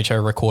 WHO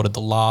recorded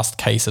the last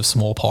case of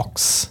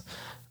smallpox,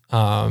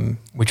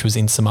 which was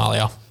in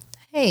Somalia.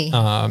 Hey.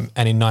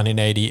 And in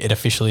 1980, it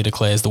officially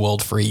declares the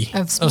world free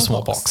of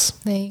smallpox.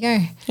 There you go.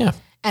 Yeah.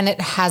 And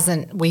it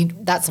hasn't,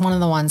 that's one of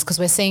the ones, because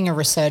we're seeing a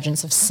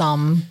resurgence of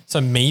some.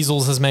 So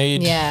measles has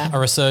made a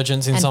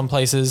resurgence in some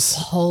places.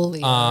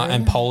 Polio.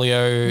 And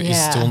polio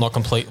is still not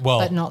complete. Well,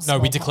 But not no,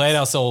 we smallpox. declared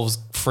ourselves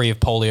free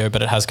of polio,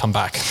 but it has come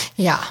back.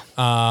 Yeah.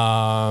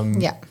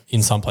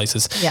 In some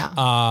places. Yeah.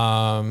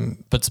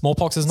 But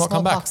smallpox has not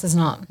come back. Smallpox is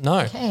not.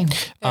 No. Okay.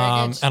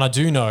 Very good. And I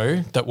do know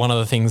that one of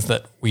the things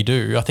that we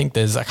do, I think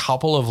there's a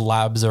couple of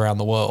labs around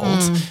the world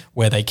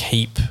where they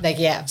keep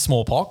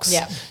smallpox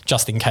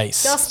just in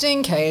case. Just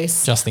in case.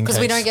 Because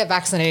we don't get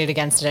vaccinated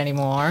against it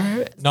anymore.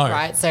 No.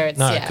 Right? So it's,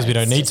 because we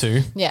don't need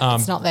to. Yeah,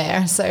 it's not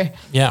there. So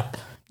Yeah.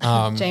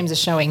 James is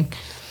showing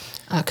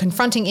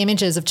confronting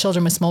images of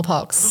children with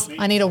smallpox.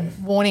 I need a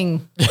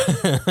warning.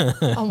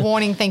 A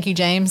warning. Thank you,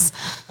 James.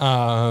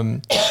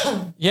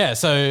 Yeah.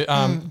 So,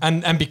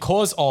 and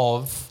because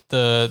of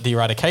the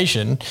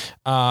eradication,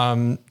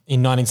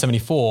 in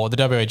 1974,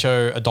 the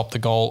WHO adopted the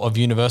goal of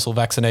universal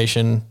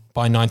vaccination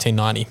by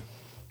 1990.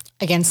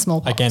 Against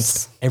smallpox.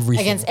 Against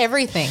everything. Against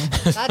everything.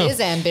 That is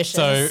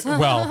ambitious. So,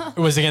 well, it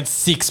was against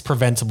 6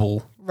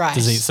 preventable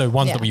diseases. So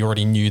ones that we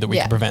already knew that we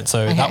could prevent.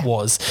 So that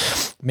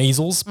was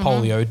measles,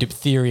 polio,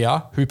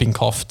 diphtheria, whooping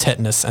cough,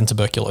 tetanus, and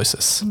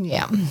tuberculosis.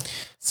 Yeah.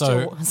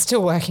 So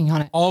Still working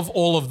on it. of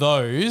all of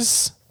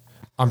those,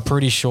 I'm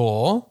pretty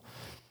sure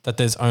that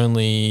there's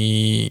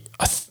only,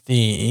 I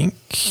think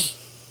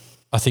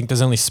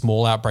there's only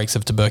small outbreaks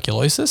of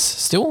tuberculosis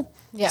still.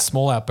 Yeah.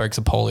 Small outbreaks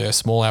of polio,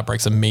 small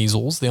outbreaks of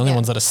measles. The only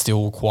ones that are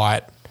still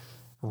quite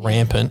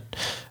rampant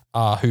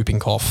are whooping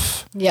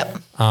cough,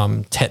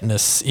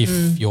 tetanus if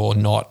you're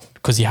not,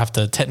 because you have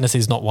to, tetanus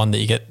is not one that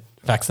you get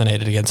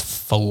vaccinated against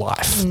for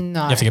life.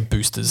 No. You have to get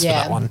boosters for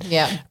that one.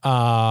 Yeah.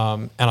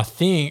 And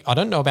I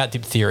don't know about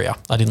diphtheria.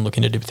 I didn't look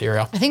into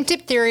diphtheria. I think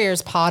diphtheria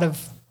is part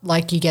of,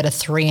 like, you get a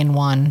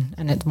 3-in-1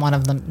 and it's one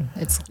of them.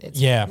 It's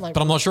like,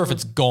 but I'm not sure if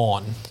it's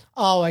gone.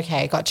 Oh,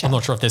 okay. Gotcha. I'm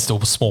not sure if there's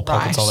still small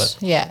pockets of it.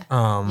 Yeah.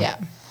 Yeah.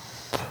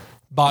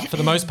 But for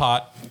the most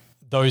part,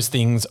 those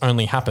things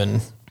only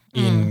happen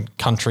in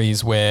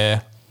countries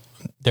where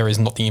there is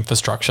not the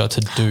infrastructure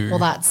to do Well,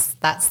 that's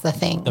the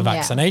thing. the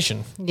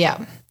vaccination.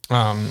 Yeah.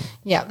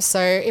 Yeah. So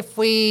if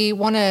we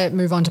want to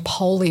move on to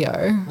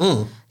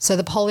polio, so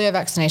the polio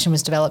vaccination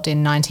was developed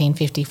in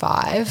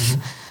 1955.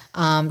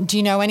 Do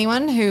you know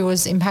anyone who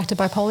was impacted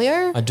by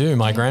polio? I do.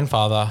 My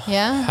grandfather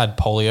had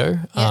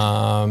polio.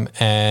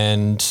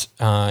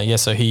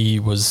 So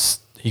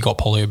he got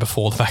polio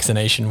before the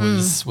vaccination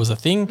was a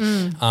thing.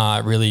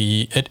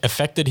 Really, it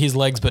affected his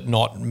legs, but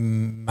not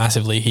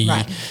massively. He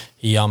got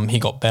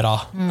better.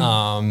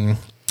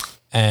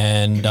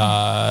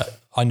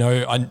 I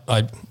know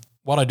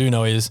what I do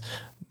know is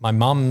my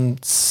mum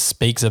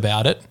speaks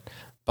about it,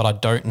 but I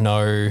don't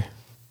know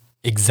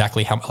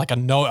exactly how. Like I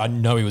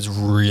know he was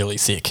really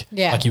sick.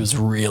 Yeah, like he was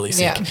really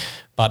sick,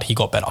 but he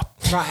got better.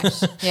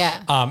 Right.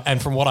 Yeah.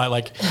 And from what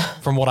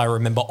I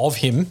remember of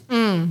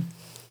him.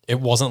 It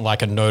wasn't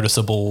like a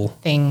noticeable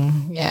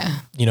thing,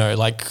 yeah. You know,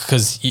 like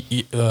because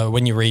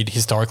when you read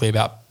historically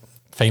about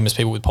famous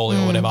people with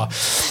polio or whatever,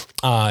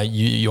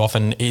 you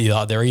often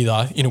they're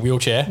either in a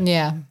wheelchair,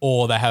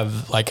 or they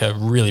have like a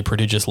really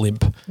prodigious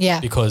limp,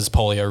 because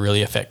polio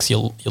really affects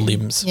your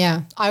limbs.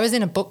 Yeah, I was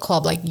in a book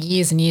club like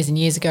years and years and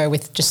years ago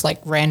with just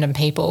like random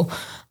people,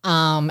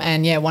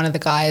 and one of the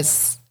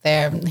guys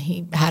there,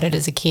 he had it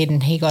as a kid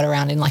and he got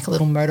around in like a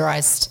little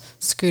motorized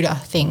scooter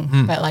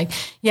thing, but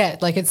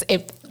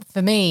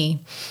for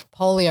me,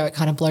 polio, it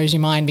kind of blows your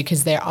mind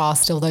because there are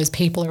still those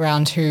people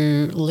around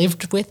who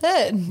lived with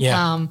it.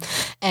 Yeah.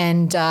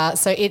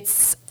 So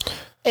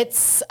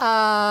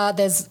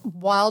there's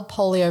wild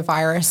polio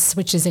virus,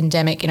 which is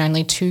endemic in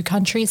only 2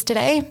 countries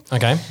today.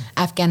 Okay.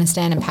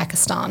 Afghanistan and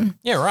Pakistan.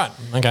 Yeah, right.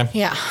 Okay.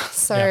 Yeah.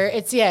 So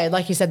it's,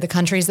 like you said, the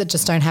countries that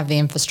just don't have the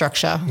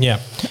infrastructure. Yeah.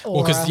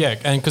 Well,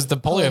 because the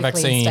polio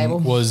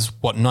vaccine was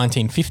what,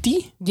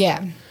 1950?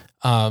 Yeah.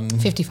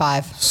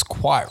 55. It's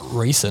quite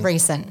recent.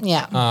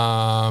 Yeah.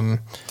 I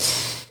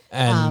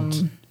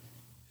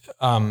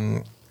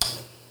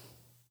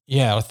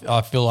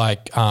feel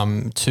like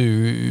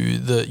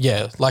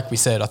like we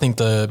said, I think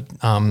the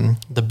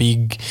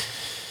big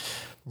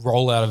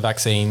rollout of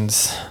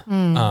vaccines,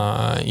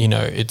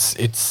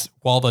 it's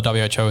while the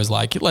WHO is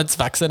like, let's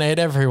vaccinate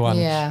everyone.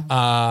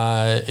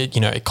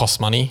 It costs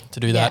money to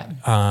do that.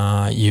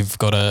 You've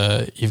got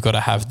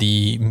to have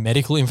the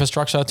medical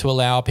infrastructure to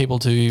allow people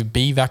to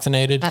be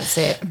vaccinated. That's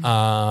it.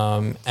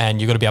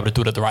 And you've got to be able to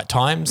do it at the right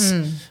times.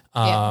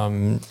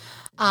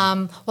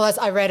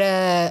 I read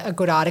a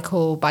good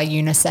article by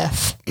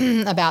UNICEF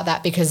about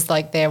that because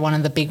like they're one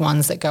of the big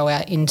ones that go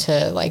out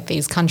into like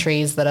these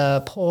countries that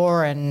are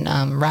poor and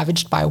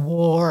ravaged by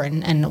war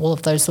and all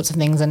of those sorts of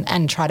things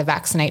and try to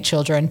vaccinate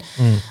children.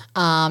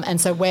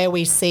 And so where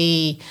we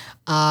see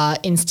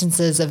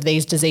instances of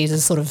these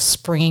diseases sort of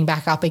springing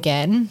back up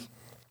again,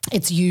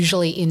 it's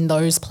usually in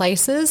those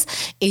places,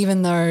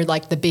 even though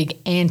like the big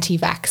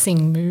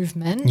anti-vaxxing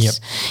movement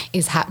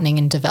is happening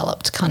in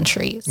developed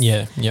countries.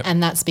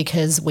 And that's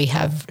because we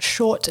have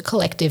short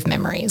collective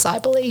memories, I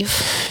believe.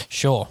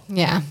 Sure.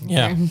 Yeah.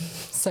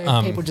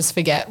 So people just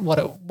forget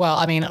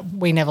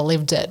we never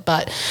lived it,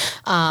 but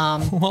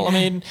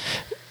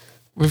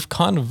we've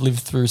kind of lived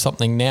through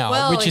something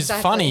now, which is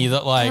funny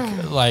that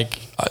I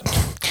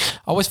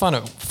always find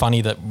it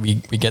funny that we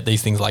get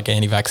these things like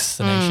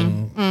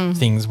anti-vaccination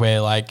things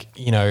where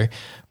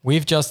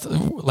we've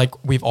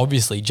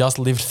obviously just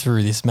lived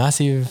through this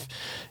massive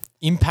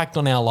impact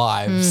on our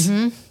lives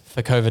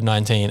for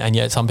COVID-19, and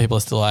yet some people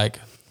are still like,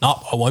 no,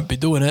 I won't be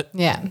doing it.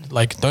 Yeah.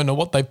 Like, don't know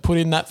what they put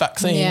in that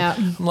vaccine. Yeah.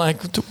 I'm like,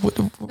 what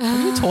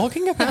are you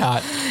talking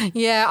about?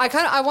 Yeah,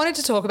 I wanted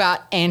to talk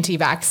about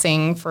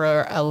anti-vaxxing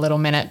for a little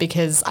minute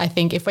because I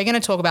think if we're going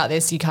to talk about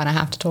this, you kind of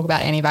have to talk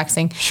about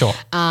anti-vaxxing. Sure.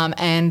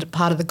 And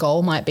part of the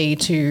goal might be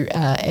to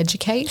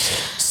educate.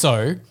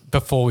 So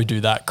before we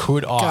do that,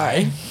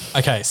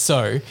 Okay,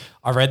 so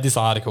I read this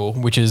article,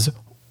 which is,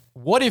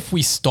 what if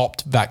we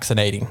stopped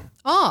vaccinating?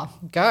 Oh,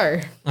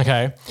 go.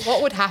 Okay.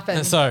 What would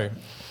happen? So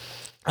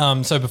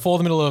before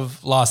the middle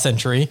of last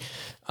century,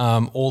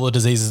 all the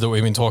diseases that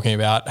we've been talking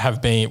about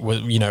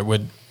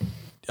would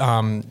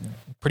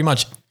pretty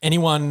much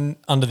anyone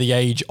under the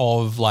age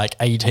of like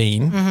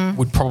 18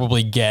 would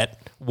probably get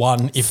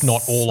one, if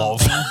not all of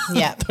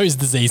those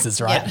diseases,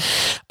 right?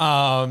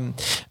 Yeah.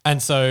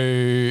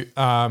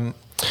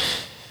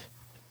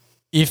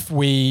 If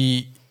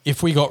we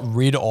got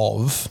rid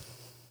of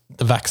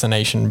the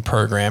vaccination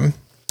program,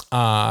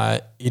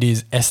 it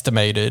is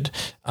estimated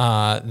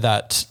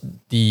that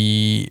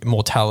the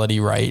mortality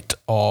rate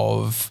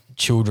of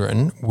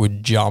children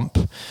would jump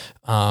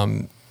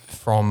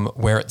from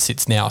where it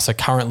sits now. So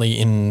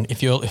currently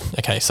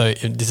this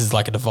is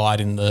like a divide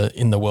in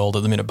the world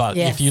at the minute. But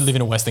if you live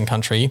in a Western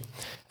country,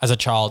 as a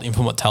child,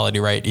 infant mortality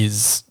rate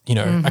is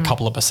a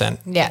couple of percent.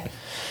 Yeah.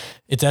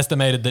 It's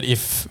estimated that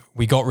if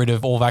we got rid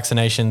of all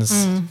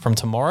vaccinations from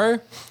tomorrow,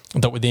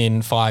 that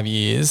within 5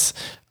 years,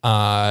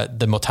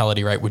 the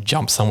mortality rate would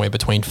jump somewhere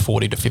between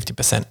 40 to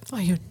 50%. Oh,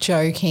 you're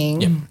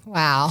joking. Yep.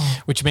 Wow.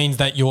 Which means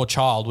that your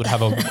child would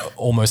have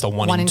almost a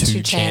 1 in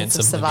 2 chance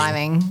of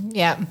surviving. living.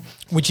 Yeah.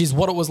 Which is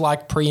what it was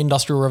like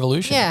pre-industrial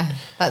revolution. Yeah,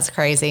 that's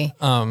crazy.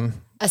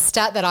 A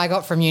stat that I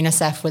got from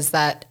UNICEF was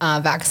that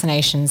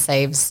vaccination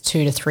saves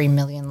 2 to 3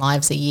 million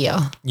lives a year,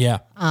 Yeah.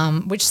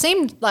 which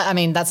seemed like, I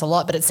mean, that's a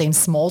lot, but it seems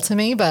small to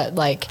me, but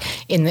like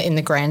in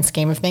the grand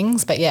scheme of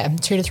things. But yeah,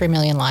 2 to 3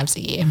 million lives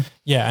a year.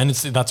 Yeah, and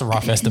that's a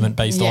rough estimate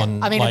based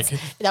on I mean, like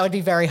that would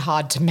be very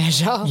hard to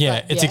measure.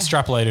 yeah, but it's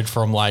extrapolated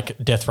from like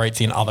death rates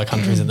in other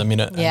countries at the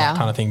minute and Yeah. that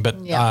kind of thing. But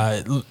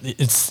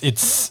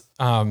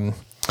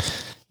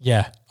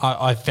Yeah.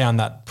 I found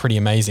that pretty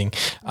amazing.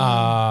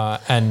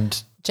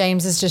 And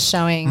James is just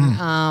showing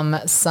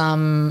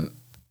some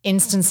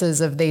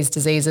instances of these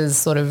diseases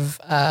sort of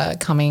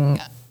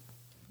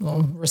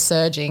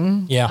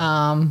resurging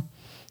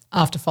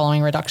after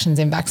following reductions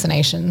in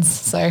vaccinations.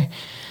 So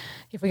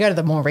if we go to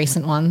the more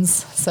recent ones,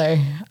 so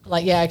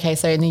like,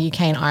 so in the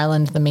UK and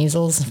Ireland, the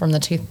measles from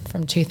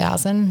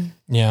 2000.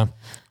 yeah,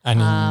 and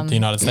in the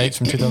United States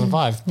from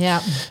 2005.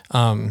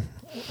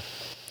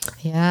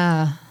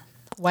 Yeah.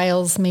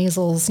 Wales,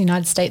 measles,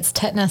 United States,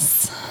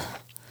 tetanus.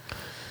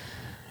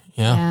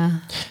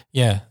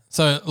 Yeah.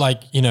 So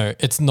like,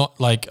 it's not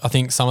like, I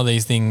think some of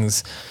these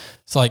things,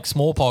 it's like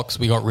smallpox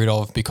we got rid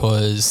of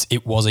because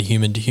it was a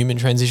human to human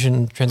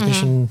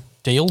transmission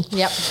deal.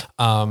 Yep.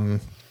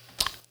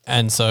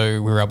 And so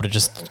we were able to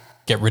just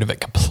get rid of it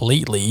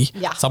completely.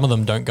 Yeah. Some of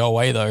them don't go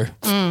away though.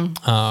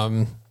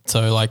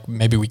 So like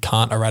maybe we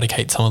can't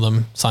eradicate some of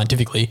them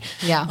scientifically.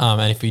 Yeah.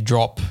 And if you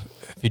drop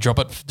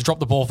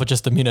the ball for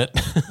just a minute,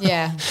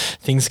 Yeah.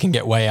 things can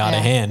get way out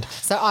of hand.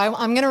 So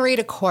I'm going to read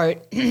a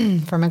quote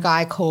from a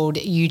guy called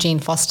Eugene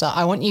Foster.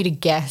 I want you to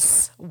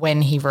guess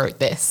when he wrote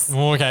this.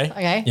 Okay.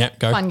 Okay? Yep,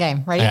 go. Fun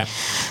game. Ready? Okay.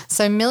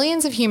 So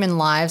millions of human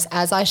lives,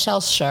 as I shall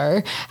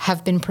show,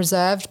 have been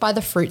preserved by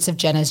the fruits of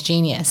Jenner's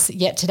genius.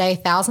 Yet today,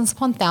 thousands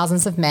upon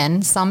thousands of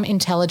men, some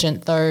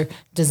intelligent though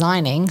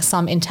designing,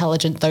 some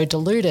intelligent though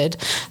deluded,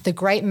 the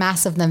great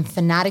mass of them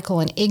fanatical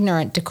and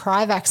ignorant,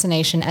 decry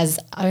vaccination as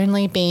not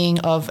only being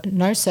of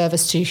no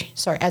service to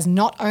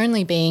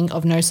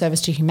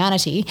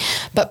humanity,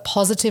 but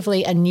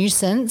positively a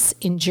nuisance,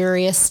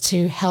 injurious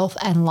to health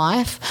and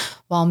life,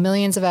 while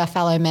millions of our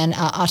fellow men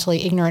are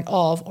utterly ignorant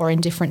of or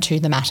indifferent to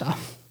the matter.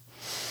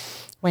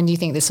 When do you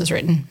think this was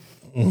written?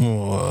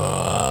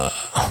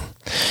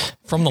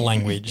 From the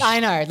language. I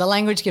know, the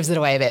language gives it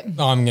away a bit.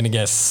 I'm going to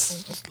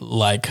guess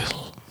like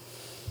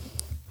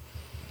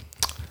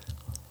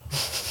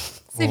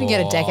See if you can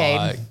get a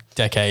decade.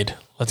 Decade.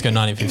 Let's go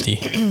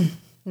 1950.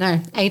 No,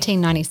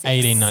 1896.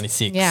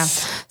 1896. Yeah.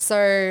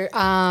 So,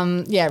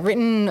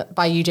 written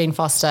by Eugene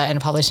Foster and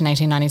published in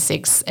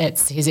 1896.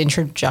 It's his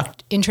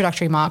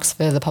introductory marks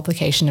for the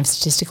publication of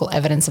statistical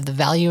evidence of the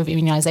value of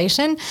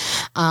immunisation.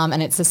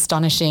 And it's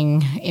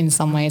astonishing in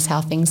some ways how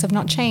things have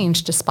not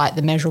changed despite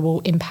the measurable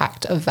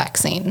impact of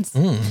vaccines.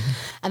 And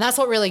that's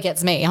what really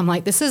gets me. I'm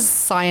like, this is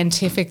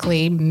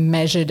scientifically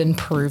measured and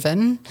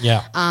proven.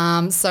 Yeah.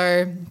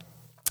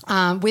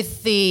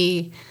 With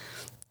the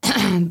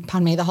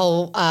pardon me, the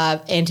whole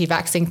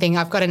anti-vaxxing thing,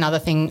 I've got another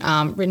thing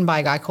written by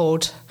a guy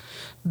called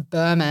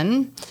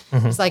Berman.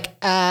 It's like,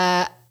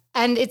 and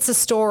it's a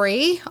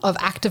story of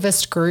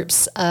activist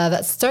groups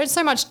that don't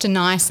so much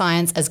deny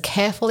science as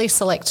carefully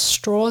select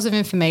straws of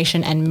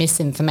information and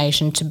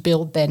misinformation to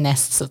build their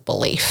nests of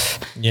belief.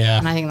 Yeah.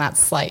 And I think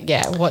that's like,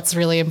 what's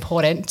really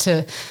important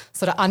to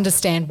sort of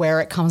understand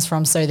where it comes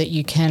from so that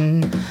you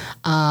can,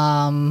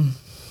 I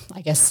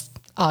guess,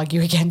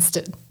 argue against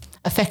it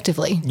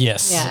effectively.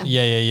 Yes.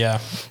 Yeah.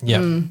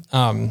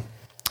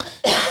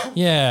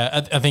 Yeah.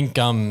 I think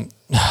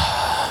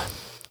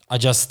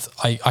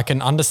I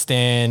can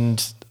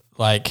understand,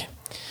 like,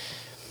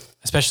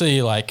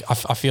 especially like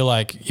I feel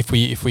like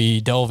if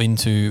we delve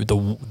into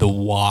the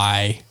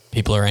why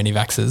people are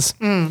anti-vaxxers,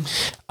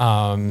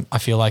 I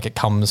feel like it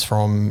comes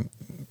from,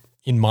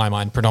 in my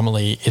mind,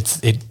 predominantly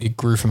it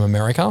grew from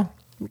America.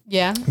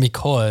 Yeah.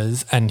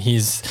 Because, I'm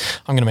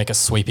going to make a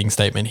sweeping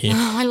statement here.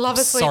 I love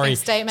a sweeping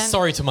statement.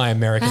 Sorry to my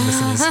American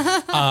listeners.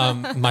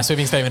 My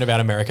sweeping statement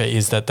about America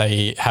is that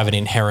they have an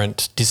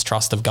inherent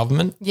distrust of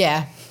government.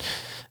 Yeah.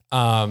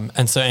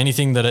 And so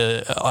anything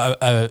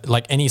that,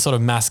 like any sort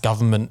of mass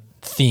government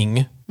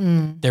thing,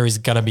 there is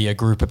going to be a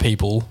group of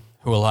people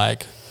who are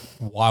like,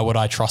 why would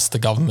I trust the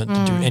government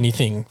to do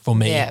anything for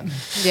me? Yeah.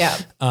 Yeah.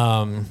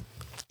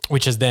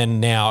 Which is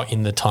then now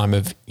in the time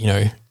of,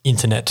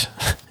 internet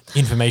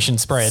information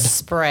spread,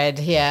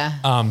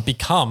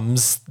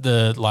 becomes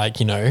the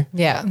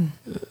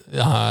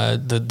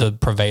the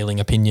prevailing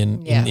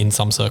opinion in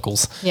some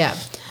circles. Yeah.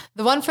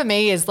 The one for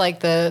me is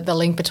like the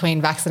link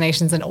between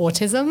vaccinations and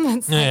autism.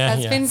 It's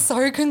that's been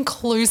so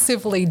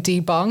conclusively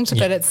debunked,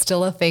 but it's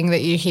still a thing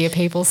that you hear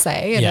people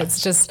say, and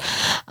it's just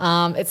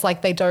it's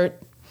like they don't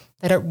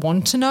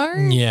want to know.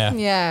 Yeah.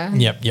 Yeah.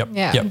 Yep.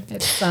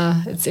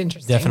 It's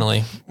interesting.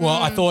 Definitely.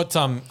 Well, I thought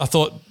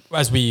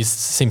as we're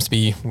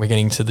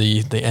getting to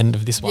the end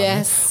of this one.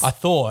 Yes. I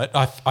thought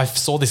I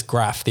saw this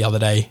graph the other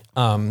day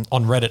on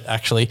Reddit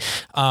actually.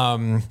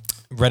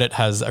 Reddit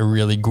has a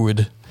really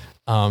good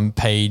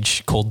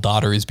page called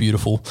Data is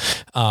Beautiful,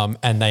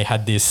 and they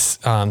had this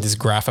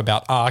graph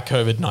about are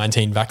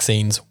COVID-19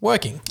 vaccines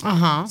working.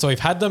 So we've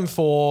had them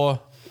for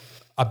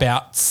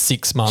about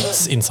 6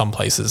 months in some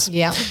places.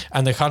 Yeah.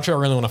 And the country I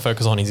really want to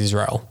focus on is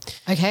Israel.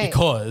 Okay.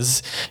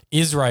 Because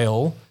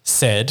Israel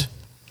said,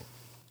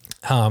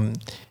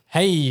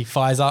 hey,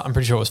 Pfizer, I'm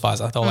pretty sure it was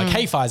Pfizer. They were like,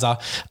 hey, Pfizer,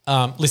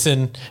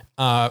 listen,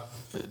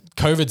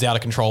 COVID's out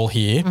of control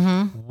here.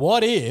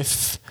 What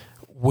if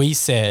we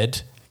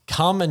said,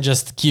 come and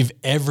just give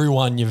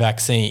everyone your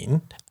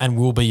vaccine and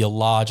we'll be your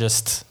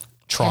largest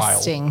trial.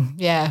 Testing.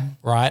 Yeah.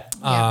 Right.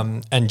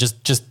 Yeah. And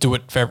just do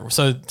it for everyone.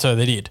 So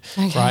they did.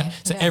 Okay. Right.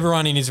 So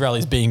everyone in Israel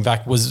is being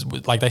was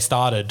like they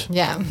started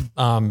Yeah.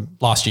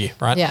 last year.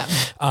 Right. Yeah.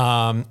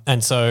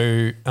 And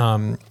so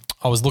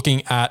I was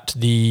looking at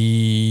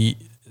the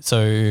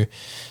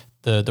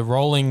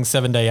rolling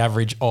 7-day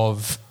average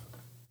of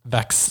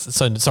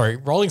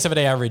rolling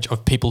 7-day average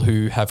of people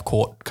who have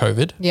caught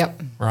COVID.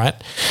 Yep. Right.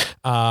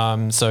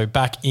 So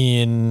back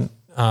in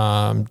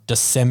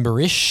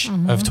December-ish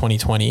of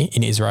 2020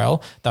 in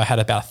Israel, they had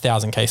about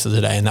 1,000 cases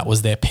a day, and that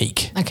was their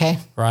peak. Okay.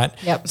 Right.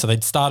 Yep. So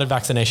they'd started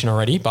vaccination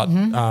already, but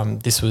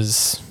this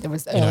was It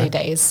was early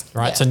days.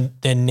 right. Yeah. So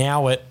they're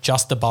now at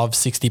just above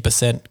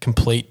 60%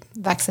 complete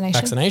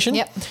Vaccination.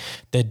 Yep.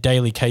 Their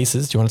daily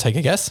cases. Do you want to take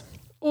a guess?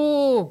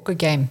 Oh, good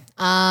game.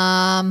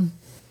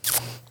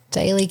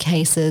 Daily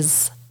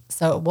cases.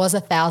 So it was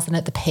 1,000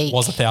 at the peak.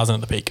 Was 1,000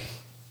 at the peak.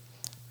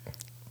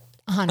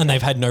 100. And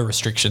they've had no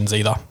restrictions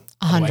either.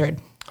 100.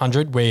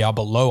 100. We are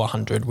below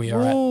 100. We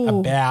are at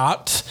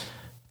about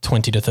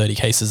 20 to 30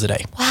 cases a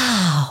day.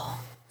 Wow.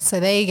 So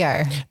there you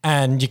go.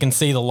 And you can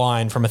see the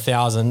line from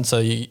 1,000.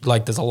 So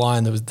there's a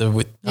line that was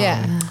with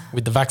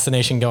the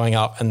vaccination going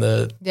up and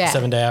the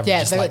 7-day average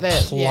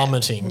just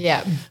plummeting.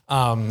 Yeah.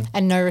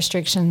 And no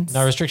restrictions.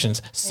 No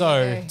restrictions.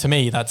 So to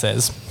me, that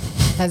says,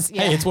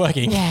 hey, it's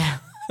working. Yeah.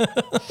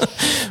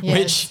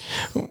 Which,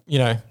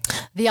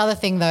 The other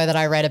thing, though, that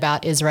I read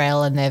about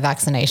Israel and their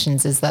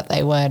vaccinations is that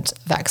they weren't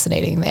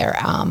vaccinating their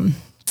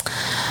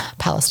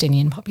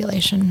Palestinian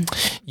population.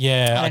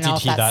 Yeah, I did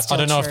hear that. I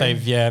don't know if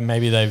they've,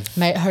 maybe they've.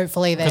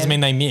 Hopefully they. Because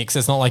they mix.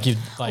 It's not like you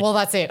like. Well,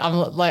 that's it. I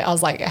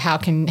was like, how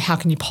can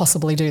you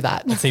possibly do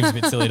that? It seems a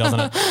bit silly, doesn't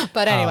it?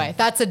 But anyway,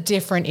 that's a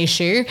different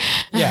issue.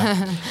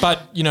 Yeah,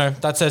 but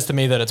that says to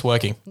me that it's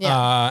working.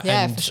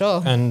 Yeah, for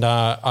sure. And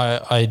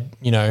I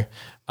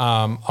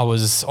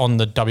was on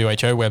the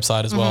WHO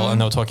website as well,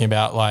 and they were talking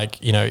about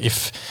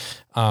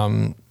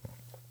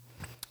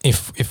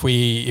if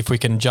we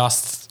can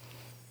just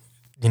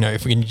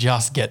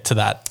get to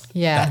that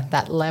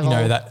level,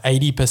 that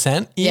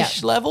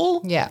 80%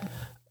 level,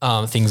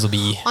 things will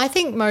be. I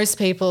think most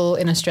people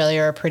in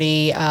Australia are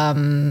pretty,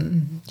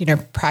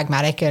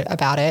 pragmatic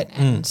about it,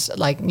 and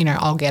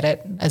I'll get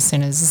it as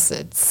soon as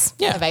it's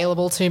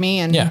available to me,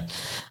 and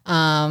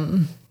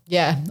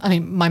I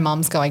mean, my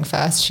mum's going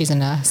first. She's a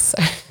nurse. So.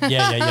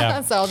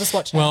 Yeah. So I'll just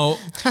watch her. Well,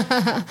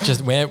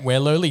 just we're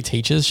lowly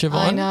teachers, Siobhan.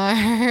 I know.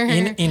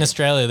 In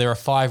Australia, there are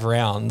 5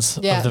 rounds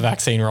of the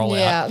vaccine rollout.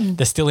 Yeah.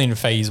 They're still in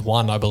phase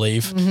 1, I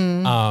believe.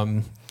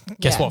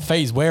 Guess what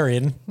phase we're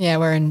in? Yeah,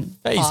 we're in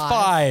phase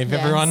 5,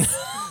 everyone.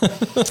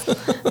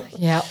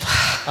 Yep.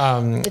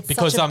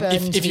 Because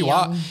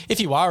if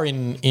you are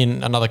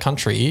in another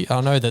country,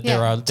 I know that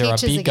there are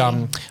big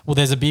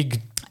there's a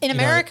big in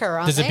America,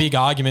 aren't there's they? a big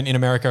argument in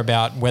America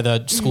about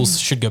whether schools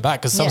should go back,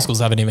 because some schools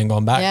haven't even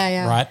gone back.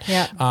 Right.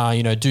 Yeah.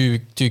 Do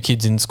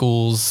kids in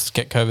schools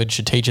get COVID?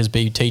 Should teachers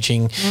be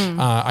teaching?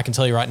 I can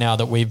tell you right now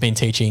that we've been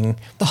teaching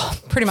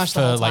pretty much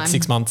for like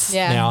 6 months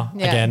now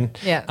again.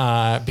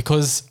 Yeah.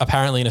 Because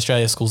apparently in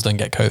Australia schools don't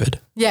get COVID.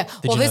 Yeah.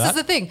 Well, this know is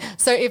the thing.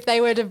 So if they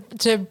were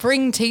to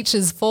bring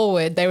teachers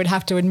forward, they would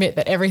have to admit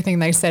that everything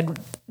they said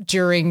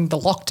during the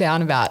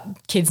lockdown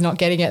about kids not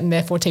getting it and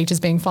therefore teachers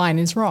being fine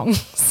is wrong.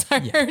 So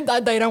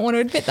they don't want to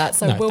admit that.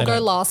 So we'll go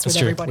last with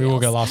everybody else. We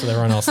will go last with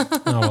everyone else. Oh,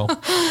 well.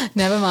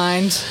 Never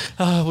mind.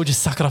 We'll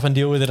just suck it up and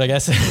deal with it, I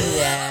guess.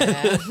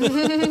 Yeah.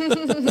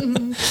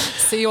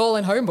 See you all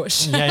in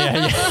Homebush.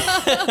 Yeah.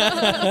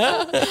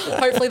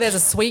 Hopefully there's a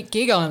sweet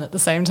gig on at the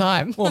same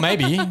time. Well,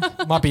 maybe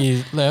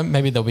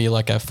there'll be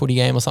like a footy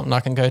game or something I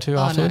can go to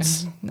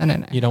afterwards.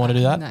 No. You don't want to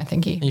do that? No,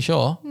 thank you. Are you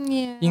sure?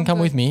 Yeah. You can come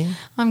with me.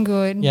 I'm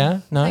good. Yeah?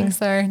 No? I think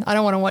so. I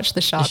don't want to watch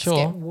the Sharks sure?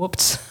 get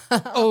whooped.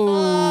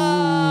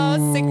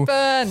 Oh, sick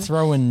burn.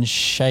 Throwing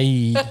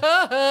shade.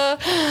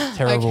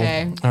 Terrible.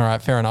 Okay. All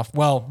right, fair enough.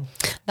 Well,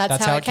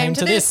 that's how it came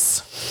to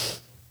this.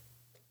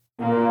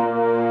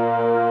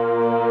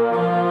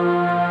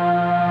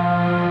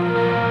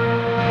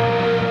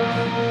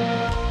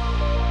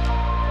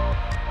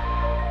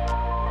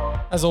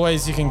 As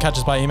always, you can catch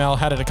us by email,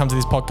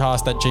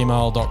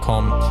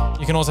 howdiditcometothispodcast@gmail.com.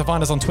 You can also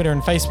find us on Twitter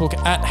and Facebook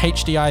at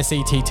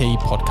HDICTT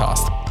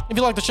Podcast. If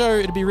you like the show,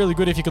 it'd be really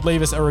good if you could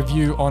leave us a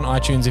review on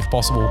iTunes if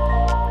possible.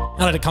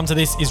 How Did It Come to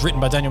This is written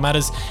by Daniel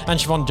Matters and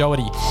Siobhan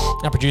Doherty.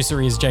 Our producer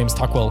is James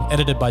Tuckwell,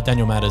 edited by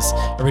Daniel Matters.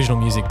 Original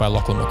music by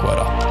Lachlan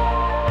McWhirter.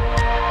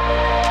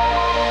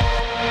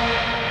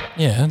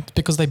 Yeah, it's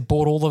because they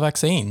bought all the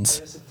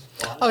vaccines.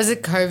 Oh, is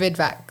it COVID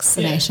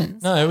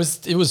vaccinations? No,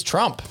 it was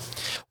Trump.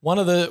 One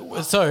of the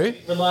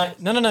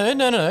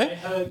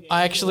no.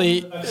 I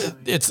actually,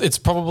 it's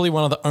probably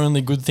one of the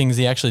only good things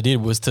he actually did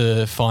was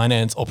to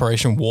finance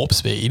Operation Warp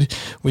Speed,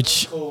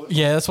 which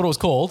that's what it was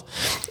called.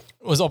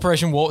 It was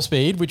Operation Warp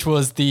Speed, which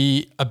was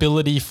the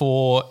ability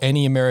for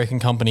any American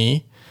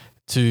company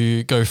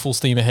to go full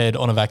steam ahead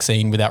on a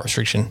vaccine without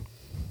restriction.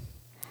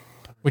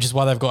 Which is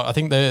why they've got, I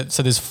think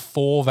there's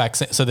 4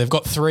 vaccines. So they've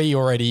got 3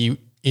 already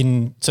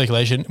in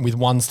circulation with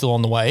 1 still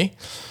on the way.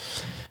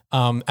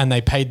 And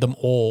they paid them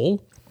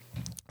all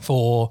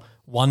for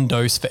 1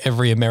 dose for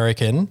every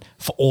American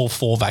for all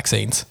 4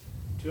 vaccines.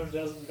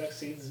 200,000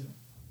 vaccines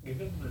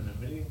given and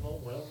 1 million more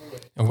well on the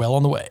way. And well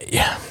on the way.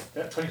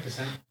 About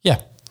 20%.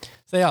 Yeah.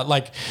 So they are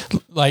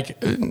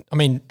I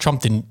mean,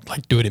 Trump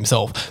didn't do it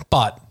himself,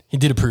 but he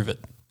did approve it.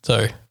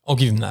 So I'll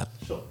give him that.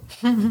 Sure.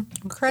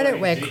 Credit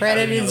where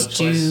credit is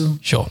due.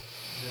 Sure.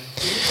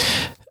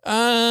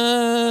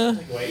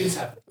 Anyway, it's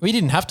happening. We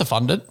didn't have to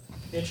fund it.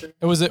 Yeah, true.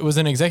 It was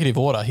an executive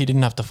order. He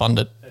didn't have to fund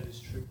it. That is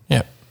true.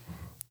 Yeah.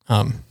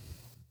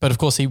 But of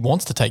course he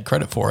wants to take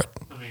credit for it.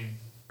 I mean,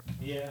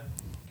 yeah.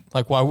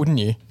 Why wouldn't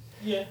you?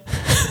 Yeah.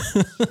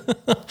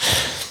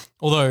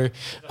 Although,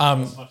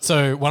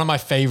 so one of my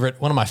favorite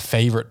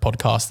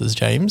podcasters,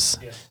 James,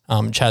 Yes.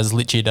 Chaz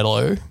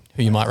Licciardello,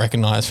 who you might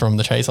recognize from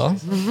The Chaser,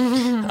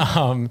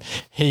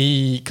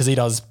 because he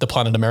does the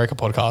Planet America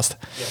podcast,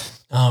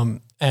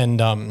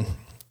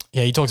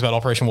 he talks about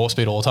Operation Warp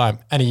Speed all the time,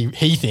 and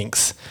he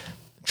thinks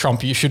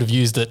Trump should have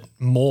used it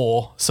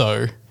more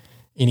so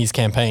in his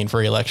campaign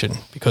for re-election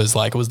because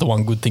it was the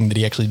one good thing that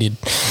he actually did.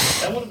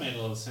 That would have made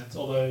a lot of sense,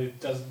 although it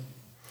doesn't.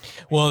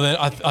 Well, then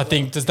I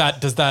think does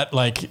that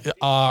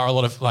are a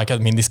lot of I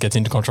mean this gets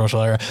into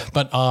controversial area,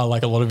 but are a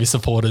lot of his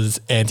supporters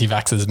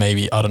anti-vaxxers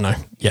maybe? I don't know.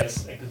 Yeah.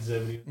 Yes, a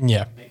conservative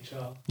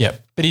nature. Yeah.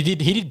 But he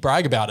did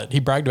brag about it.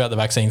 He bragged about the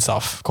vaccine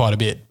stuff quite a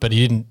bit, but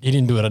he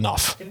didn't do it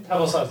enough. Didn't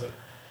publicise it.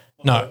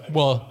 No.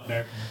 Well,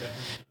 American.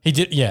 he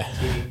did. Yeah.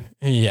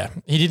 Yeah.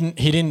 He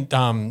didn't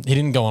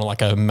go on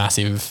a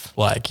massive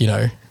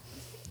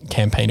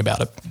campaign about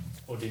it.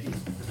 Or did he? In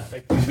the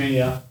fake news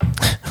media.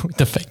 With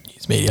the fake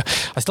news media.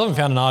 I still haven't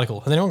found an article.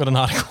 Has anyone got an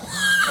article?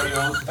 What do you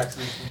want?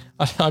 Vaccination.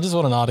 I just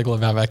want an article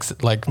about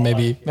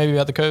maybe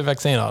about the COVID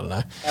vaccine. I don't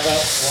know. How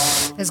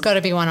about one? There's got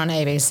to be one on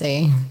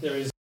ABC. There is